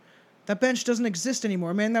bench. That bench doesn't exist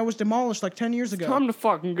anymore, man. That was demolished like 10 years ago. It's time to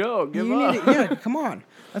fucking go. Give up. Come on.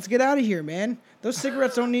 Let's get out of here, man. Those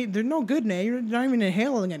cigarettes they're no good, man. You're not even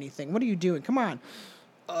inhaling anything. What are you doing? Come on.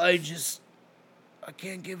 I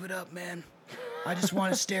can't give it up, man. I just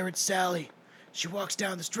want to stare at Sally. She walks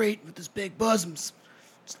down the street with this big bosoms.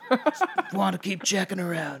 Just want to keep checking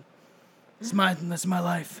her out. That's my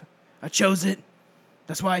life. I chose it.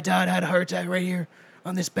 That's why I died. I had a heart attack right here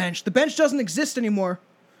on this bench. The bench doesn't exist anymore.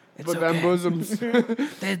 It's but okay. them bosoms.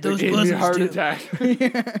 Those gave bosoms me a heart do. attack.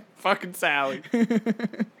 Yeah. Fucking Sally.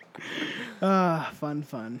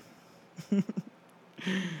 Fun.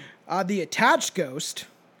 The attached ghost.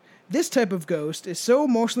 This type of ghost is so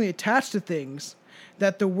emotionally attached to things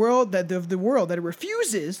that the world that it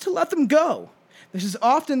refuses to let them go. This is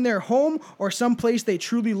often their home or some place they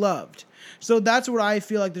truly loved. So that's what I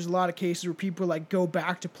feel like. There's a lot of cases where people like go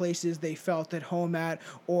back to places they felt at home at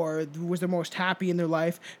or was the most happy in their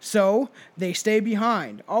life. So they stay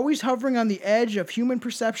behind, always hovering on the edge of human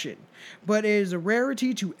perception. But it is a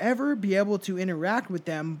rarity to ever be able to interact with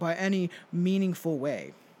them by any meaningful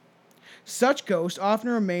way. Such ghosts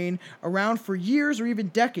often remain around for years or even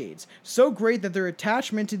decades, so great that their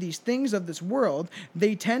attachment to these things of this world,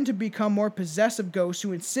 they tend to become more possessive ghosts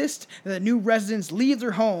who insist that new residents leave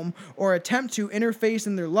their home or attempt to interface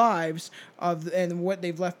in their lives and what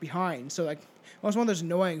they've left behind. So, like, well, it's one of those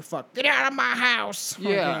annoying get out of my house. Yeah.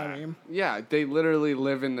 You know what I mean? Yeah, they literally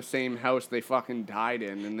live in the same house they fucking died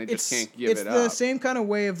in, and they just can't give it up. It's the same kind of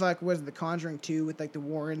way of, like, was The Conjuring 2 with, like, the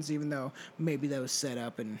Warrens, even though maybe that was set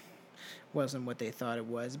up and wasn't what they thought it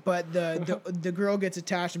was. But the girl gets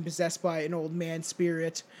attached and possessed by an old man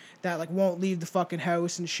spirit that like won't leave the fucking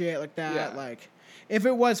house and shit like that. Yeah. Like, if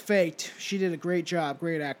it was faked, she did a great job.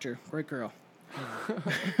 Great actor. Great girl.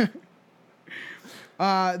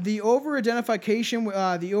 The over-identification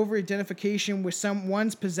with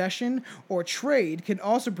someone's possession or trade can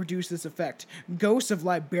also produce this effect. Ghosts of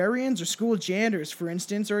librarians or school janitors, for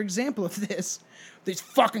instance, are an example of this. These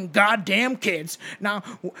fucking goddamn kids. Now,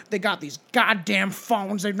 they got these goddamn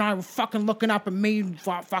phones. They're not even fucking looking up at me,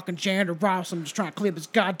 fucking janitor Ross. I'm just trying to clear this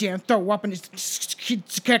goddamn throw up, and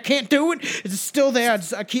I can't do it. It's still there.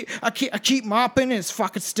 I keep mopping, and it's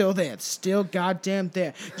fucking still there. It's still goddamn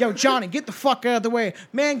there. Yo, Johnny, get the fuck out of the way.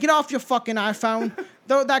 Man, get off your fucking iPhone.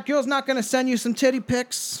 Though that girl's not gonna send you some titty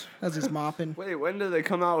pics. As he's mopping. Wait, when did they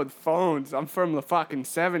come out with phones? I'm from the fucking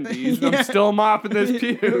 70s, and I'm still mopping this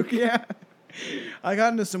puke. Yeah. I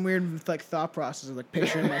got into some weird like thought process of like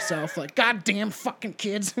picturing myself like goddamn fucking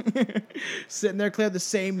kids sitting there clear the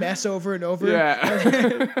same mess over and over.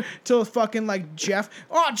 Yeah. Till fucking like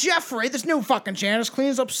Jeffrey, this new fucking janitor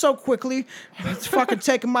cleans up so quickly. It's fucking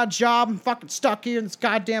taking my job. I'm fucking stuck here in this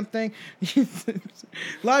goddamn thing.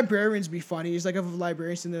 Librarians be funny. He's like, if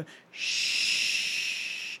librarians in the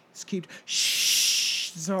shh. Just keep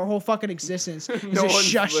shh. It's our whole fucking existence. Is No just one's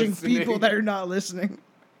shushing listening. people that are not listening.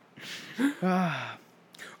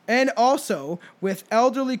 And also with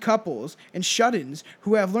elderly couples and shut-ins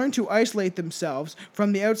who have learned to isolate themselves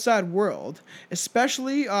from the outside world,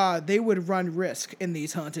 especially they would run risk in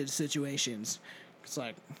these haunted situations. It's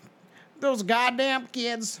like, those goddamn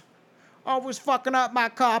kids always fucking up my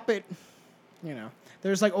carpet. You know,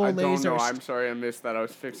 there's like old ladies. I don't know. I'm sorry I missed that. I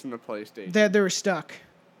was fixing the PlayStation. They were stuck.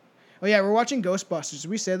 Oh yeah, we're watching Ghostbusters. Did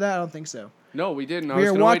we say that? I don't think so. No, we didn't. I We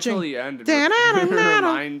was were going to wait watching- till the end and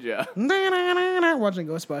remind you. Watching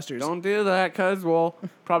Ghostbusters. Don't do that, because we'll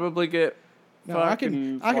probably get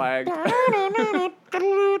fucking flagged.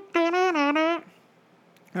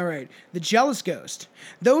 All right. The jealous ghost.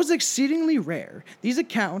 Those exceedingly rare. These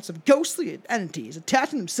accounts of ghostly entities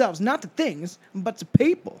attaching themselves not to things, but to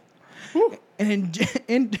people. And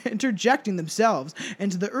interjecting themselves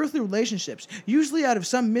into the earthly relationships, usually out of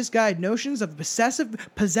some misguided notions of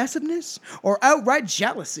possessiveness or outright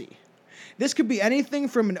jealousy. This could be anything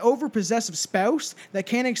from an over-possessive spouse that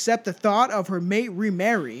can't accept the thought of her mate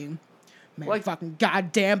remarrying. Man, Like- fucking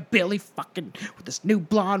goddamn Billy fucking with this new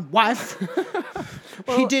blonde wife.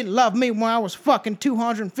 He didn't love me when I was fucking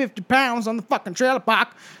 250 pounds on the fucking trailer park.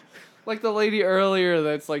 Like the lady earlier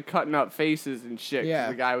that's like cutting up faces and shit. 'Cause Yeah.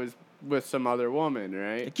 the guy was with some other woman,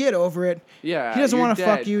 right? Get over it. Yeah. He doesn't you're want to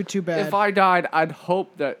fuck dead. you too bad. If I died, I'd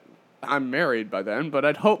hope that I'm married by then, but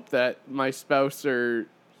I'd hope that my spouse or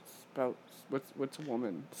spouse, what's a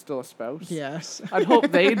woman? Still a spouse? Yes. I'd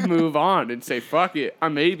hope they'd move on and say, fuck it, I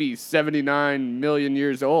may be 79 million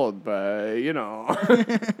years old, but, you know.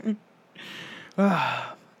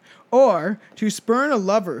 Or to spurn a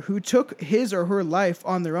lover who took his or her life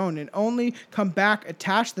on their own and only come back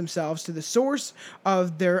attach themselves to the source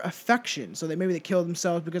of their affection. So maybe they killed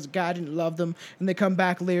themselves because God didn't love them, and they come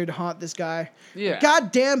back later to haunt this guy. Yeah.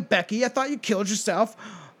 God damn, Becky, I thought you killed yourself.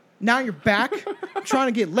 Now you're back trying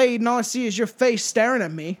to get laid, and all I see is your face staring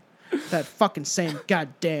at me. That fucking same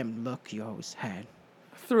goddamn look you always had.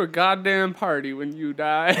 Threw a goddamn party when you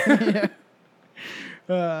die.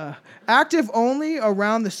 Active only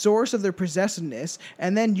around the source of their possessiveness,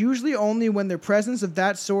 and then usually only when their presence of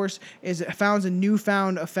that source found a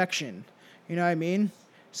newfound affection. You know what I mean?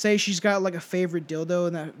 Say she's got like a favorite dildo,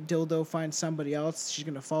 and that dildo finds somebody else, she's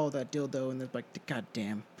gonna follow that dildo, and they're like, God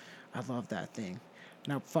damn, I love that thing.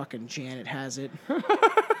 Now fucking Janet has it.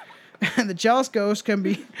 And the jealous ghost can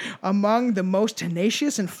be among the most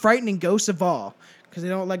tenacious and frightening ghosts of all, because they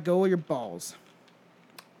don't let go of your balls.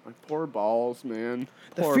 My poor balls, man.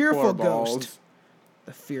 The Poor, fearful poor ghost. balls.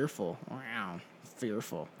 The fearful. Wow.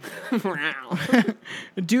 Fearful.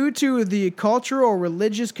 Due to the cultural or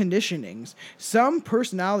religious conditionings, some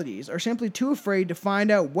personalities are simply too afraid to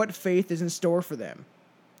find out what faith is in store for them.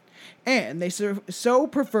 And they so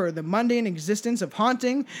prefer the mundane existence of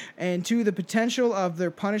haunting and to the potential of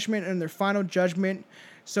their punishment and their final judgment.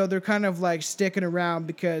 So they're kind of like sticking around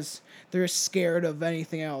because they're scared of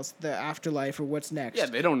anything else, the afterlife or what's next. Yeah,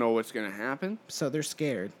 they don't know what's going to happen. So they're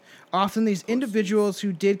scared. Often these individuals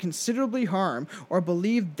who did considerably harm or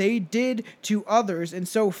believe they did to others and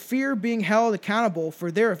so fear being held accountable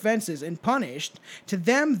for their offenses and punished, to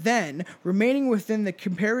them then, remaining within the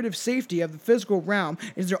comparative safety of the physical realm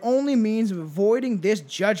is their only means of avoiding this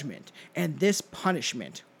judgment and this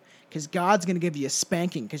punishment. Because God's going to give you a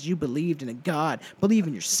spanking because you believed in a God. Believe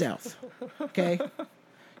in yourself. Okay?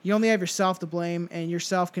 You only have yourself to blame, and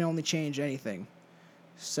yourself can only change anything.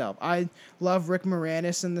 So, I love Rick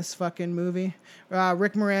Moranis in this fucking movie.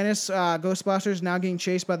 Rick Moranis, Ghostbusters, now getting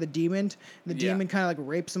chased by the demon. The demon kind of like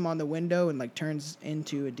rapes him on the window and like turns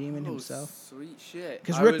into a demon himself. Sweet shit.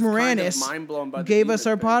 Because Rick Moranis gave us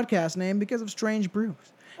our thing. podcast name because of Strange Brews.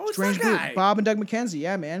 Oh, Strange Brew. Bob and Doug McKenzie.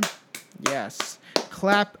 Yeah, man. Yes.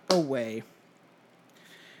 Clap away.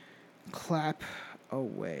 Clap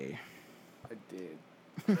away. I did.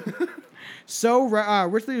 So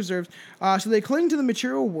richly reserved. So they cling to the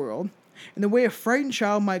material world in the way a frightened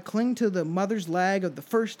child might cling to the mother's leg of the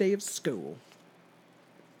first day of school.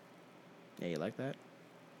 Yeah, you like that?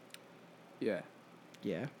 Yeah.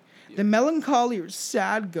 Yeah. The melancholy or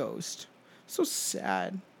sad ghost. So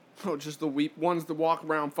sad. Oh, just the ones that walk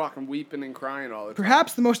around fucking weeping and crying all the time.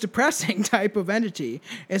 Perhaps the most depressing type of entity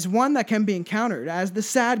is one that can be encountered as the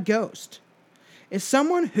sad ghost. Is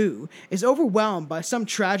someone who is overwhelmed by some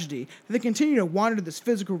tragedy that they continue to wander this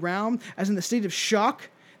physical realm as in the state of shock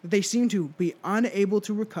that they seem to be unable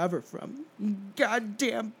to recover from.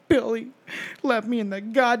 Goddamn Billy left me in the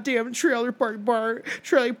goddamn trailer park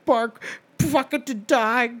fucking to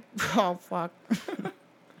die. Oh fuck.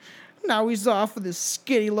 Now he's off with his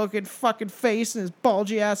skinny looking fucking face and his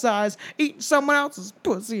bulgy ass eyes eating someone else's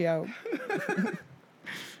pussy out.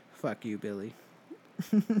 Fuck you, Billy.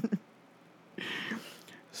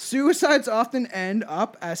 Suicides often end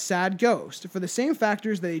up as sad ghosts for the same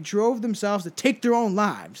factors that they drove themselves to take their own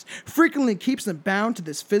lives, frequently keeps them bound to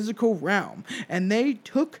this physical realm, and they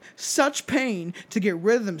took such pain to get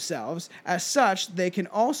rid of themselves. As such, they can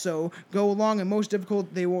also go along and most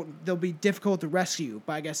difficult. They'll be difficult to rescue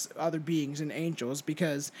by, I guess, other beings and angels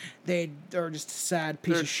because they are just a sad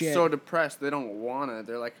piece of shit. They're so depressed they don't wanna.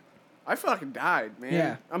 They're like, I fucking died, man.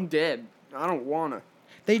 Yeah. I'm dead. I don't wanna.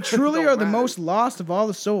 They truly are the most lost of all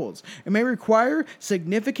the souls and may require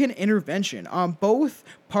significant intervention on both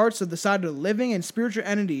parts of the side of the living and spiritual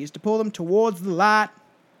entities to pull them towards the light.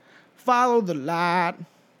 Follow the light.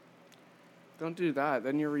 Don't do that.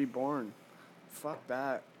 Then you're reborn. Fuck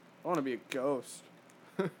that. I want to be a ghost.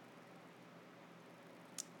 I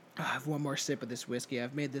have one more sip of this whiskey.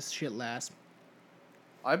 I've made this shit last.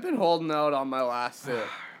 I've been holding out on my last sip.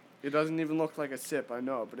 It doesn't even look like a sip, I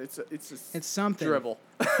know, but it's something. Dribble.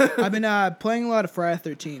 I've been playing a lot of Friday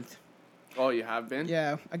the 13th. Oh, you have been?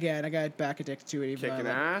 Yeah, again, I got back addicted to it. Kicking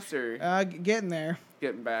ass or? Getting there.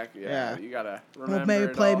 Getting back, yeah. You gotta remember We'll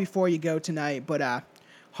maybe play all. before you go tonight, but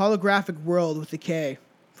Holographic World with a K,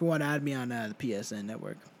 if you want to add me on the PSN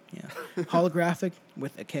network. Yeah. Holographic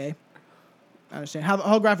with a K. I understand.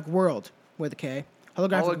 Holographic World with a K.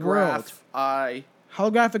 Holographic World.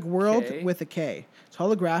 Holographic World K. with a K. It's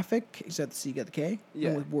holographic, except the C got the K, yeah.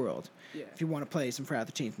 and with world. Yeah. If you want to play some Friday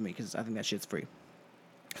the 13th with me, because I think that shit's free.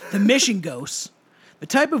 The mission ghosts. The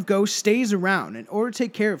type of ghost stays around in order to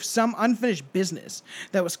take care of some unfinished business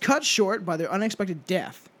that was cut short by their unexpected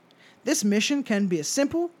death. This mission can be as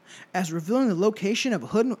simple as revealing the location of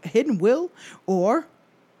a hidden will, or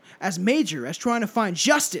as major as trying to find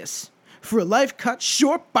justice for a life cut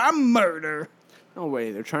short by murder. No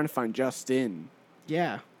way, they're trying to find Justin.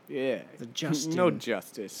 Yeah. Yeah. The Justin. No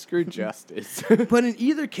justice. Screw justice. But in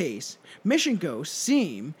either case, mission ghosts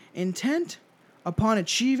seem intent upon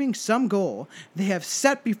achieving some goal they have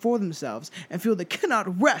set before themselves and feel they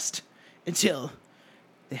cannot rest until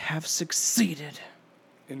they have succeeded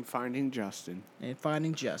in finding Justin. In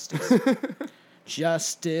finding justice.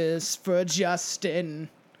 Justice for Justin.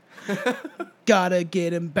 Gotta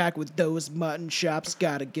get him back with those mutton chops.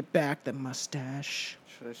 Gotta get back the mustache.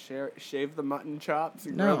 Should I shave the mutton chops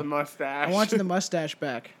and No. grow the mustache? I want the mustache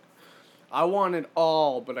back. I want it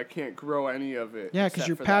all, but I can't grow any of it. Yeah, because except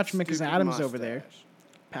you're for Patch that stupid McAdams over there. mustache.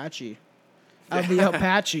 Patchy. I'll be out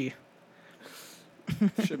patchy.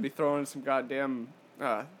 Should be throwing some goddamn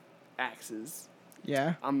axes.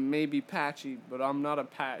 Yeah? I'm maybe patchy, but I'm not a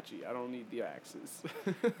patchy. I don't need the axes.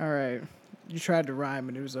 All right. You tried to rhyme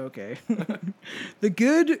and it was okay. The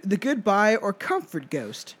goodbye or comfort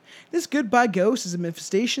ghost. This goodbye ghost is a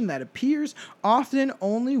manifestation that appears often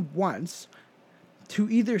only once to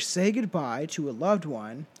either say goodbye to a loved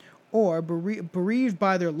one or bereaved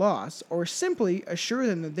by their loss, or simply assure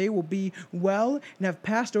them that they will be well and have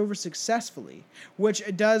passed over successfully. Which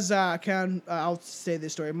does I'll say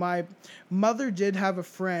this story. My mother did have a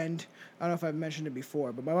friend. I don't know if I've mentioned it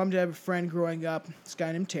before, but my mom did have a friend growing up. This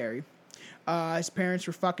guy named Terry. His parents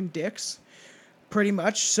were fucking dicks, pretty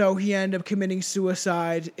much. So he ended up committing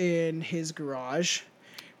suicide in his garage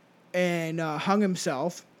and hung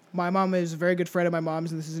himself. My mom is a very good friend of my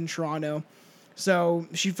mom's, and this is in Toronto. So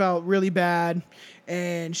she felt really bad,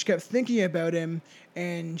 and she kept thinking about him,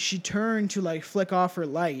 and she turned to like flick off her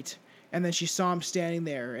light, and then she saw him standing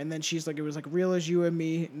there, and then she's like, it was like real as you and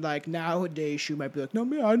me. Like nowadays, she might be like, no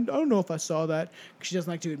man, I don't know if I saw that, 'cause she doesn't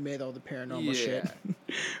like to admit all the paranormal shit.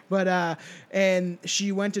 But and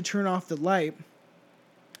she went to turn off the light,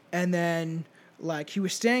 and then like he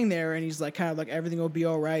was staying there, and he's like kind of like, everything will be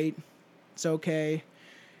all right, it's okay.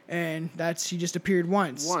 And he just appeared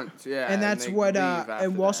once. Yeah. And that's what,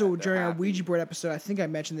 and also during our Ouija happy. board episode, I think I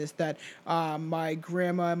mentioned this, that my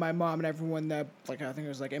grandma and my mom and everyone that, like, I think it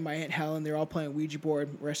was like, and my Aunt Helen, they're all playing Ouija board,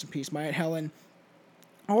 rest in peace. My Aunt Helen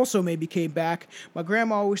also maybe came back. My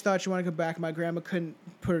grandma always thought she wanted to come back. My grandma couldn't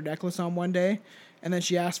put her necklace on one day. And then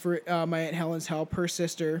she asked for my Aunt Helen's help, her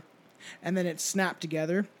sister, and then it snapped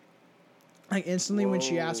together. Like instantly when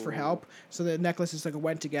she asked for help, so the necklace just like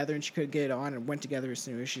went together and she could get it on and went together as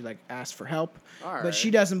soon as she like asked for help. But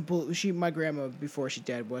she doesn't. My grandma before she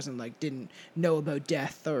died wasn't like, didn't know about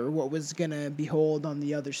death or what was gonna behold on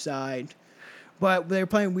the other side. But they were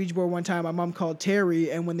playing Ouija board one time. My mom called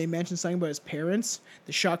Terry, and when they mentioned something about his parents,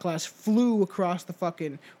 the shot glass flew across the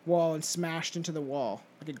fucking wall and smashed into the wall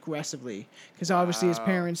like aggressively, because obviously his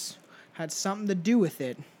parents had something to do with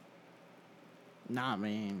it. Not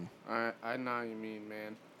me. I know what you mean,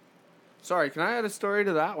 man. Sorry, can I add a story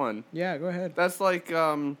to that one? Yeah, go ahead. That's like,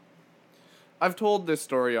 I've told this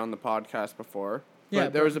story on the podcast before. Yeah,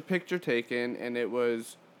 But there was a picture taken, and it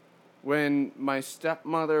was when my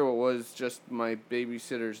stepmother was just my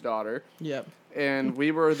babysitter's daughter. Yep. And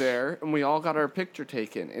we were there, and we all got our picture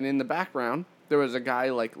taken. And in the background, there was a guy,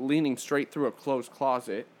 like, leaning straight through a closed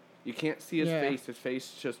closet. You can't see his face. His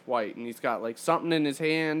face is just white. And he's got, like, something in his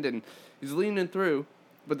hand, and he's leaning through.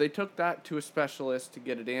 But they took that to a specialist to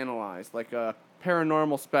get it analyzed, like a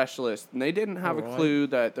paranormal specialist. And they didn't have a clue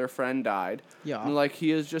that their friend died. Yeah. And, like,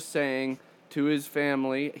 he is just saying to his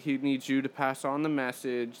family, he needs you to pass on the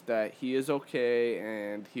message that he is okay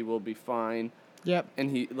and he will be fine. Yep.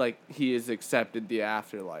 And he has accepted the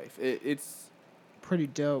afterlife. It's pretty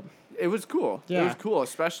dope. It was cool. Yeah. It was cool,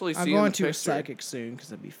 especially seeing I'm going the to a picture. psychic soon because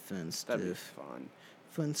that'd be fun stuff. That'd be fun.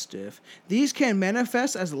 Fun stuff. These can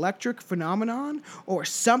manifest as electric phenomenon or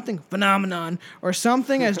something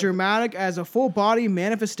as dramatic as a full body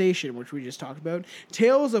manifestation, which we just talked about.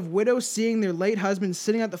 Tales of widows seeing their late husbands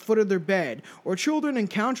sitting at the foot of their bed, or children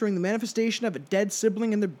encountering the manifestation of a dead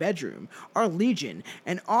sibling in their bedroom, are legion,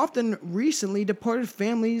 and often recently departed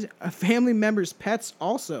family members' pets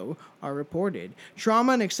also are reported.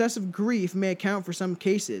 Trauma and excessive grief may account for some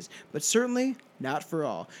cases, but certainly not for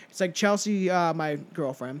all. It's like Chelsea, my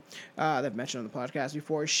girlfriend, that I've mentioned on the podcast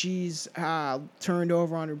before. She's turned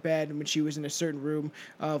over on her bed when she was in a certain room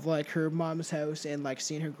of like her mom's house, and like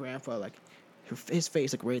seeing her grandpa, like his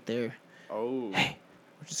face like right there. Oh. Hey,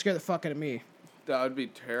 which scared the fuck out of me. That would be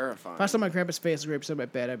terrifying. If I saw my grandpa's face was right beside my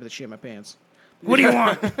bed, I'd be like shit in my pants. What do you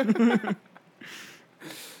want?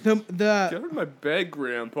 Get out of my bed,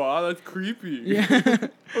 Grandpa. That's creepy. Yeah. I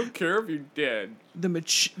don't care if you're dead. The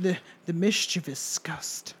mischievous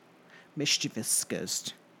ghost.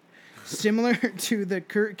 Similar to the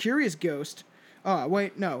curious ghost. Oh,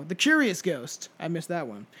 wait, no. The curious ghost. I missed that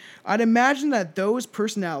one. I'd imagine that those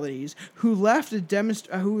personalities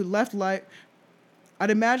I'd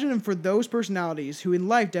imagine for those personalities who in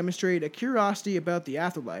life demonstrate a curiosity about the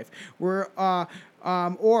afterlife,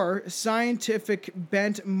 or scientific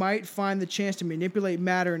bent might find the chance to manipulate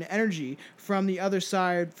matter and energy from the other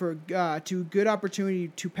side to good opportunity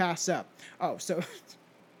to pass up. Oh, so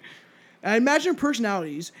I imagine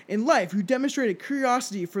personalities in life who demonstrated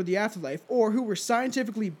curiosity for the afterlife or who were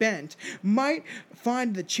scientifically bent might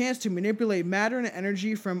find the chance to manipulate matter and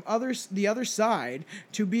energy from the other side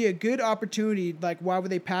to be a good opportunity. Like, why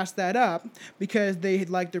would they pass that up? Because they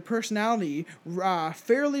like their personality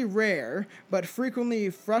fairly rare but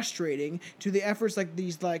frequently frustrating to the efforts like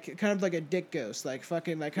these, like kind of like a dick ghost, like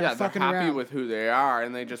fucking like kind of fucking around. They're happy with who they are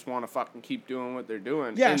and they just want to fucking keep doing what they're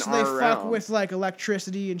doing. Yeah, so they fuck with like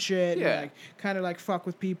electricity and shit. Yeah. And, like kind of like fuck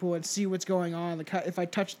with people and see what's going on. Like, if I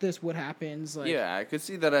touch this, what happens? Like, yeah, I could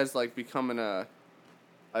see that as like becoming a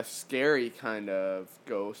scary kind of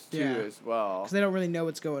ghost too, as well. Because they don't really know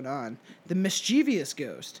what's going on. The mischievous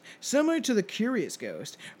ghost, similar to the curious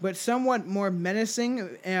ghost, but somewhat more menacing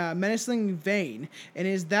vein, and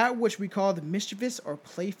is that which we call the mischievous or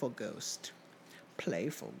playful ghost.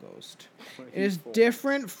 Playful ghost. It is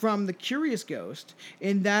different from the curious ghost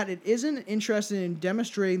in that it isn't interested in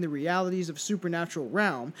demonstrating the realities of supernatural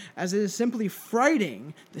realm, as it is simply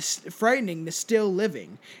frightening the still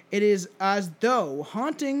living. It is as though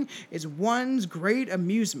haunting is one's great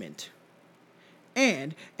amusement.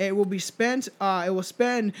 and it will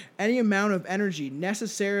spend any amount of energy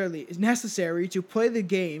necessary to play the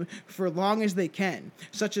game for as long as they can,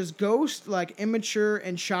 such as ghosts, like immature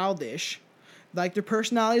and childish. Like their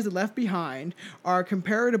personalities that left behind are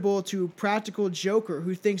comparable to practical Joker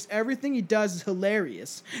who thinks everything he does is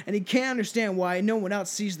hilarious and he can't understand why no one else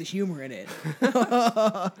sees the humor in it.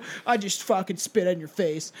 I just fucking spit in your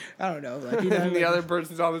face. I don't know. Like, you know, and the other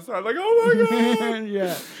person's on the side like, oh my god,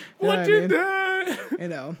 yeah. what did that? You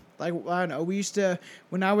know, like, I don't know. We used to,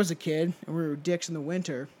 when I was a kid and we were dicks in the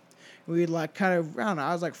winter, we'd like kind of, I don't know,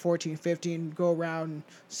 I was like 14, 15, go around and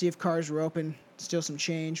see if cars were open. Steal some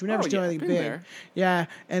change. We never steal anything big. There. Yeah,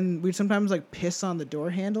 and we'd sometimes like piss on the door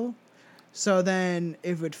handle. So then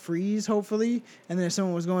it would freeze, hopefully, and then if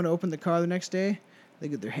someone was going to open the car the next day, they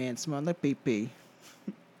get their hands smelled like pee-pee.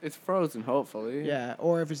 It's frozen, hopefully. Yeah,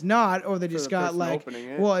 or if it's not, or they just got like,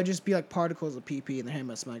 it'd just be like particles of pee-pee, and their hand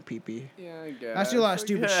must smell like pee-pee. Yeah, I guess. I used to do a lot of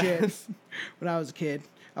stupid shit when I was a kid.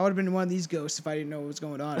 I would have been one of these ghosts if I didn't know what was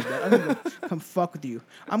going on. But I'm going to come fuck with you.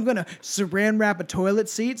 I'm going to saran wrap a toilet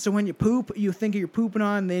seat so when you poop, you think you're pooping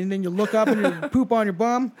on, and then you look up and you poop on your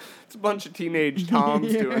bum. It's a bunch of teenage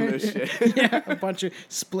Toms doing this shit. Yeah, a bunch of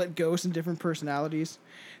split ghosts and different personalities.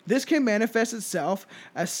 This can manifest itself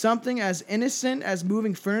as something as innocent as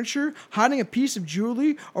moving furniture, hiding a piece of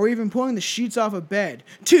jewelry, or even pulling the sheets off a bed.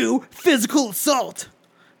 2, physical assault.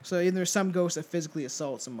 So there's some ghosts that physically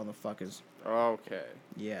assault some motherfuckers. Okay.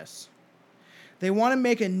 Yes. They want to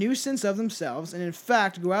make a nuisance of themselves and, in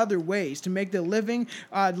fact, go out of their ways to make the living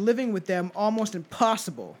with them almost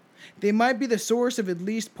impossible. They might be the source of at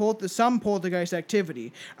least some poltergeist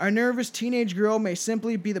activity. A nervous teenage girl may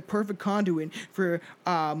simply be the perfect conduit for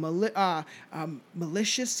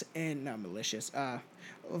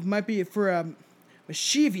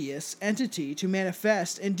mischievous entity to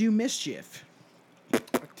manifest and do mischief. A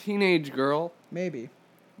teenage girl? Maybe.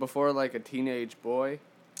 Before, like, a teenage boy?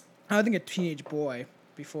 I think a teenage boy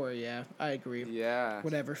before, yeah. I agree. Yeah.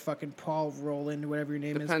 Whatever, fucking Paul Roland, whatever your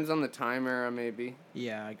name Depends on the time era, maybe.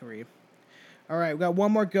 Yeah, I agree. All right, we got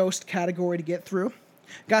one more ghost category to get through.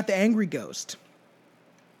 Got the angry ghost.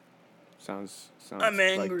 Sounds I'm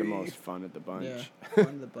like angry. the most fun of the bunch. Yeah,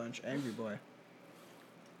 fun of the bunch. Angry boy.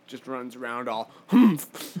 Just runs around all these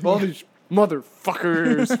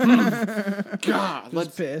motherfuckers. God,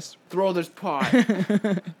 let's piss. Throw this pot.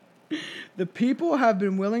 The people have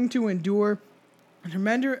been willing to endure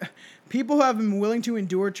tremendous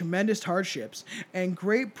hardships and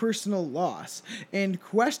great personal loss in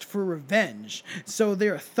quest for revenge. So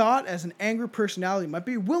their thought as an angry personality might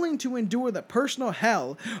be willing to endure the personal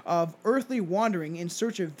hell of earthly wandering in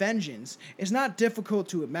search of vengeance is not difficult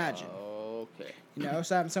to imagine. Okay. You know,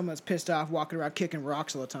 so having someone that's pissed off walking around kicking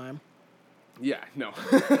rocks all the time. Yeah, no.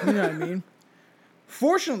 You know what I mean?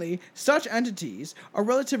 Fortunately, such entities are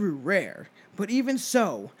relatively rare, but even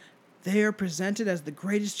so, they are presented as the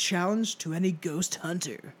greatest challenge to any ghost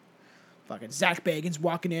hunter. Fucking Zach Bagans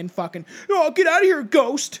walking in, fucking, oh, get out of here,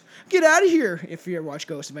 ghost! Get out of here! If you ever watch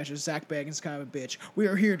Ghost Adventures, Zach Bagans is kind of a bitch. We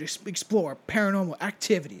are here to explore paranormal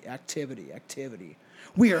activity.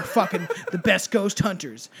 We are fucking the best ghost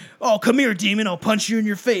hunters. Oh, come here, demon, I'll punch you in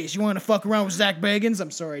your face. You want to fuck around with Zach Bagans?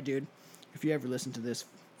 I'm sorry, dude. If you ever listen to this.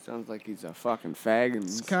 Sounds like he's a fucking faggot.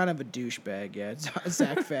 It's kind of a douchebag, yeah.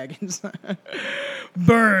 Zach Faggins.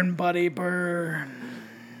 Burn, buddy, burn.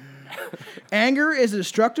 Anger is a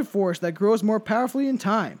destructive force that grows more powerfully in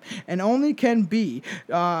time, and only can be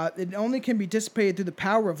dissipated through the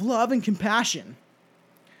power of love and compassion.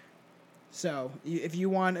 So, if you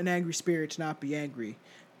want an angry spirit to not be angry,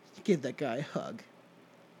 give that guy a hug.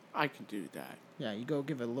 I can do that. Yeah, you go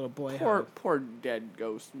give a little boy a hug. Poor dead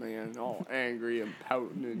ghost man, all angry and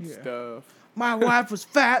pouting and stuff. My wife was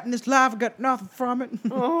fat in this life, I got nothing from it.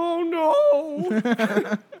 Oh,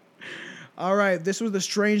 no. All right, this was the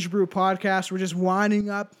Strange Brew podcast. We're just winding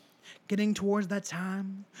up, getting towards that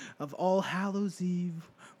time of All Hallows Eve.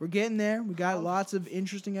 We're getting there. We got lots of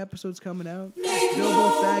interesting episodes coming out.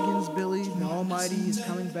 Bilbo Baggins, Billy, the Almighty, is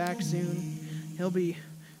coming back soon. He'll be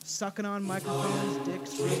sucking on microphones,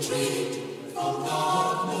 dicks. All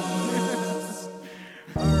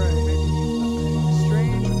right.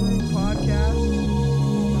 Strange Brew Podcast.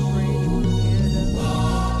 Strange Brew Canada.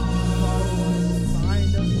 Follow us,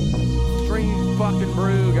 find us. Strange fucking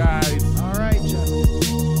brew, guys. All right, Justin.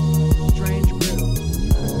 Strange Brew.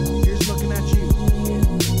 Here's looking at you.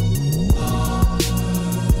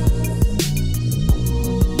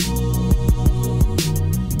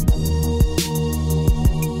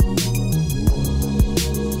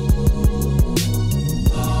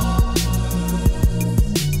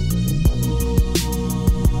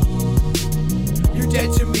 You're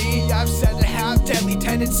dead to me, I've said it half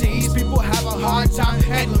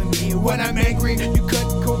when I'm angry. You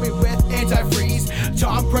couldn't cool me with antifreeze.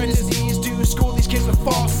 Tom Prentice disease to school these kids with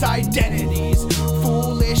false identities.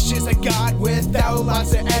 Foolish is a god without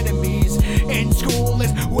lots of enemies. In school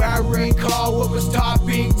is where I recall what was taught,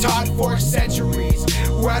 being taught for centuries.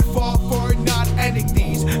 We're at fault for not ending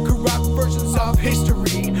these corrupt versions of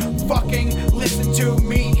history. Fucking listen to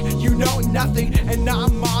me, you know nothing, and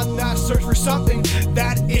I'm on the search for something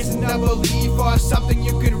that isn't a belief or something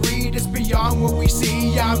you can read. It's beyond what we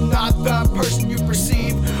see. I'm not the person you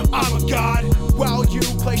perceive. I'm a god. While you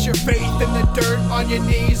place your faith in the dirt on your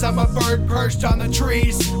knees, I'm a bird perched on the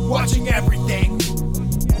trees, watching everything.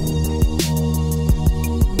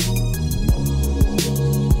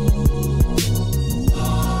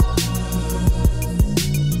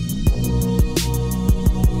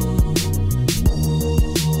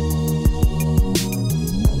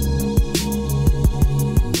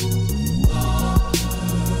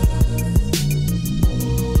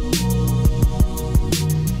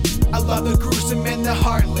 The gruesome and the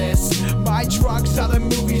heartless. My drugs are the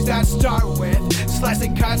movies that start with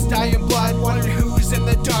slicing cuts, dying blood, wondering who's in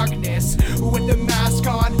the darkness. With the mask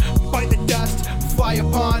on, bite the dust, fly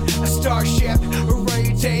upon a starship,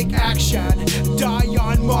 ready to take action. Die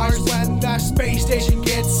on Mars when the space station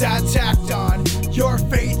gets attacked on. Your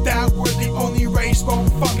faith that we're the only race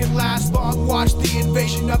won't fucking last long. Watch the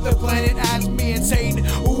invasion of the planet as me and Satan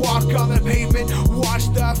walk on the pavement. Watch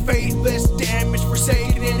the faithless damage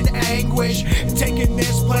forsaken in anguish, taking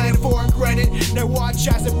this planet for granted. Now watch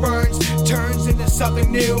as it burns, turns into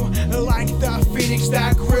something new, like the phoenix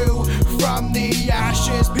that grew from the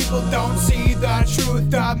ashes. People don't see the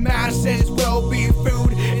truth. The masses will be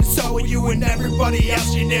food, and so will you and everybody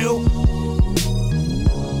else you knew.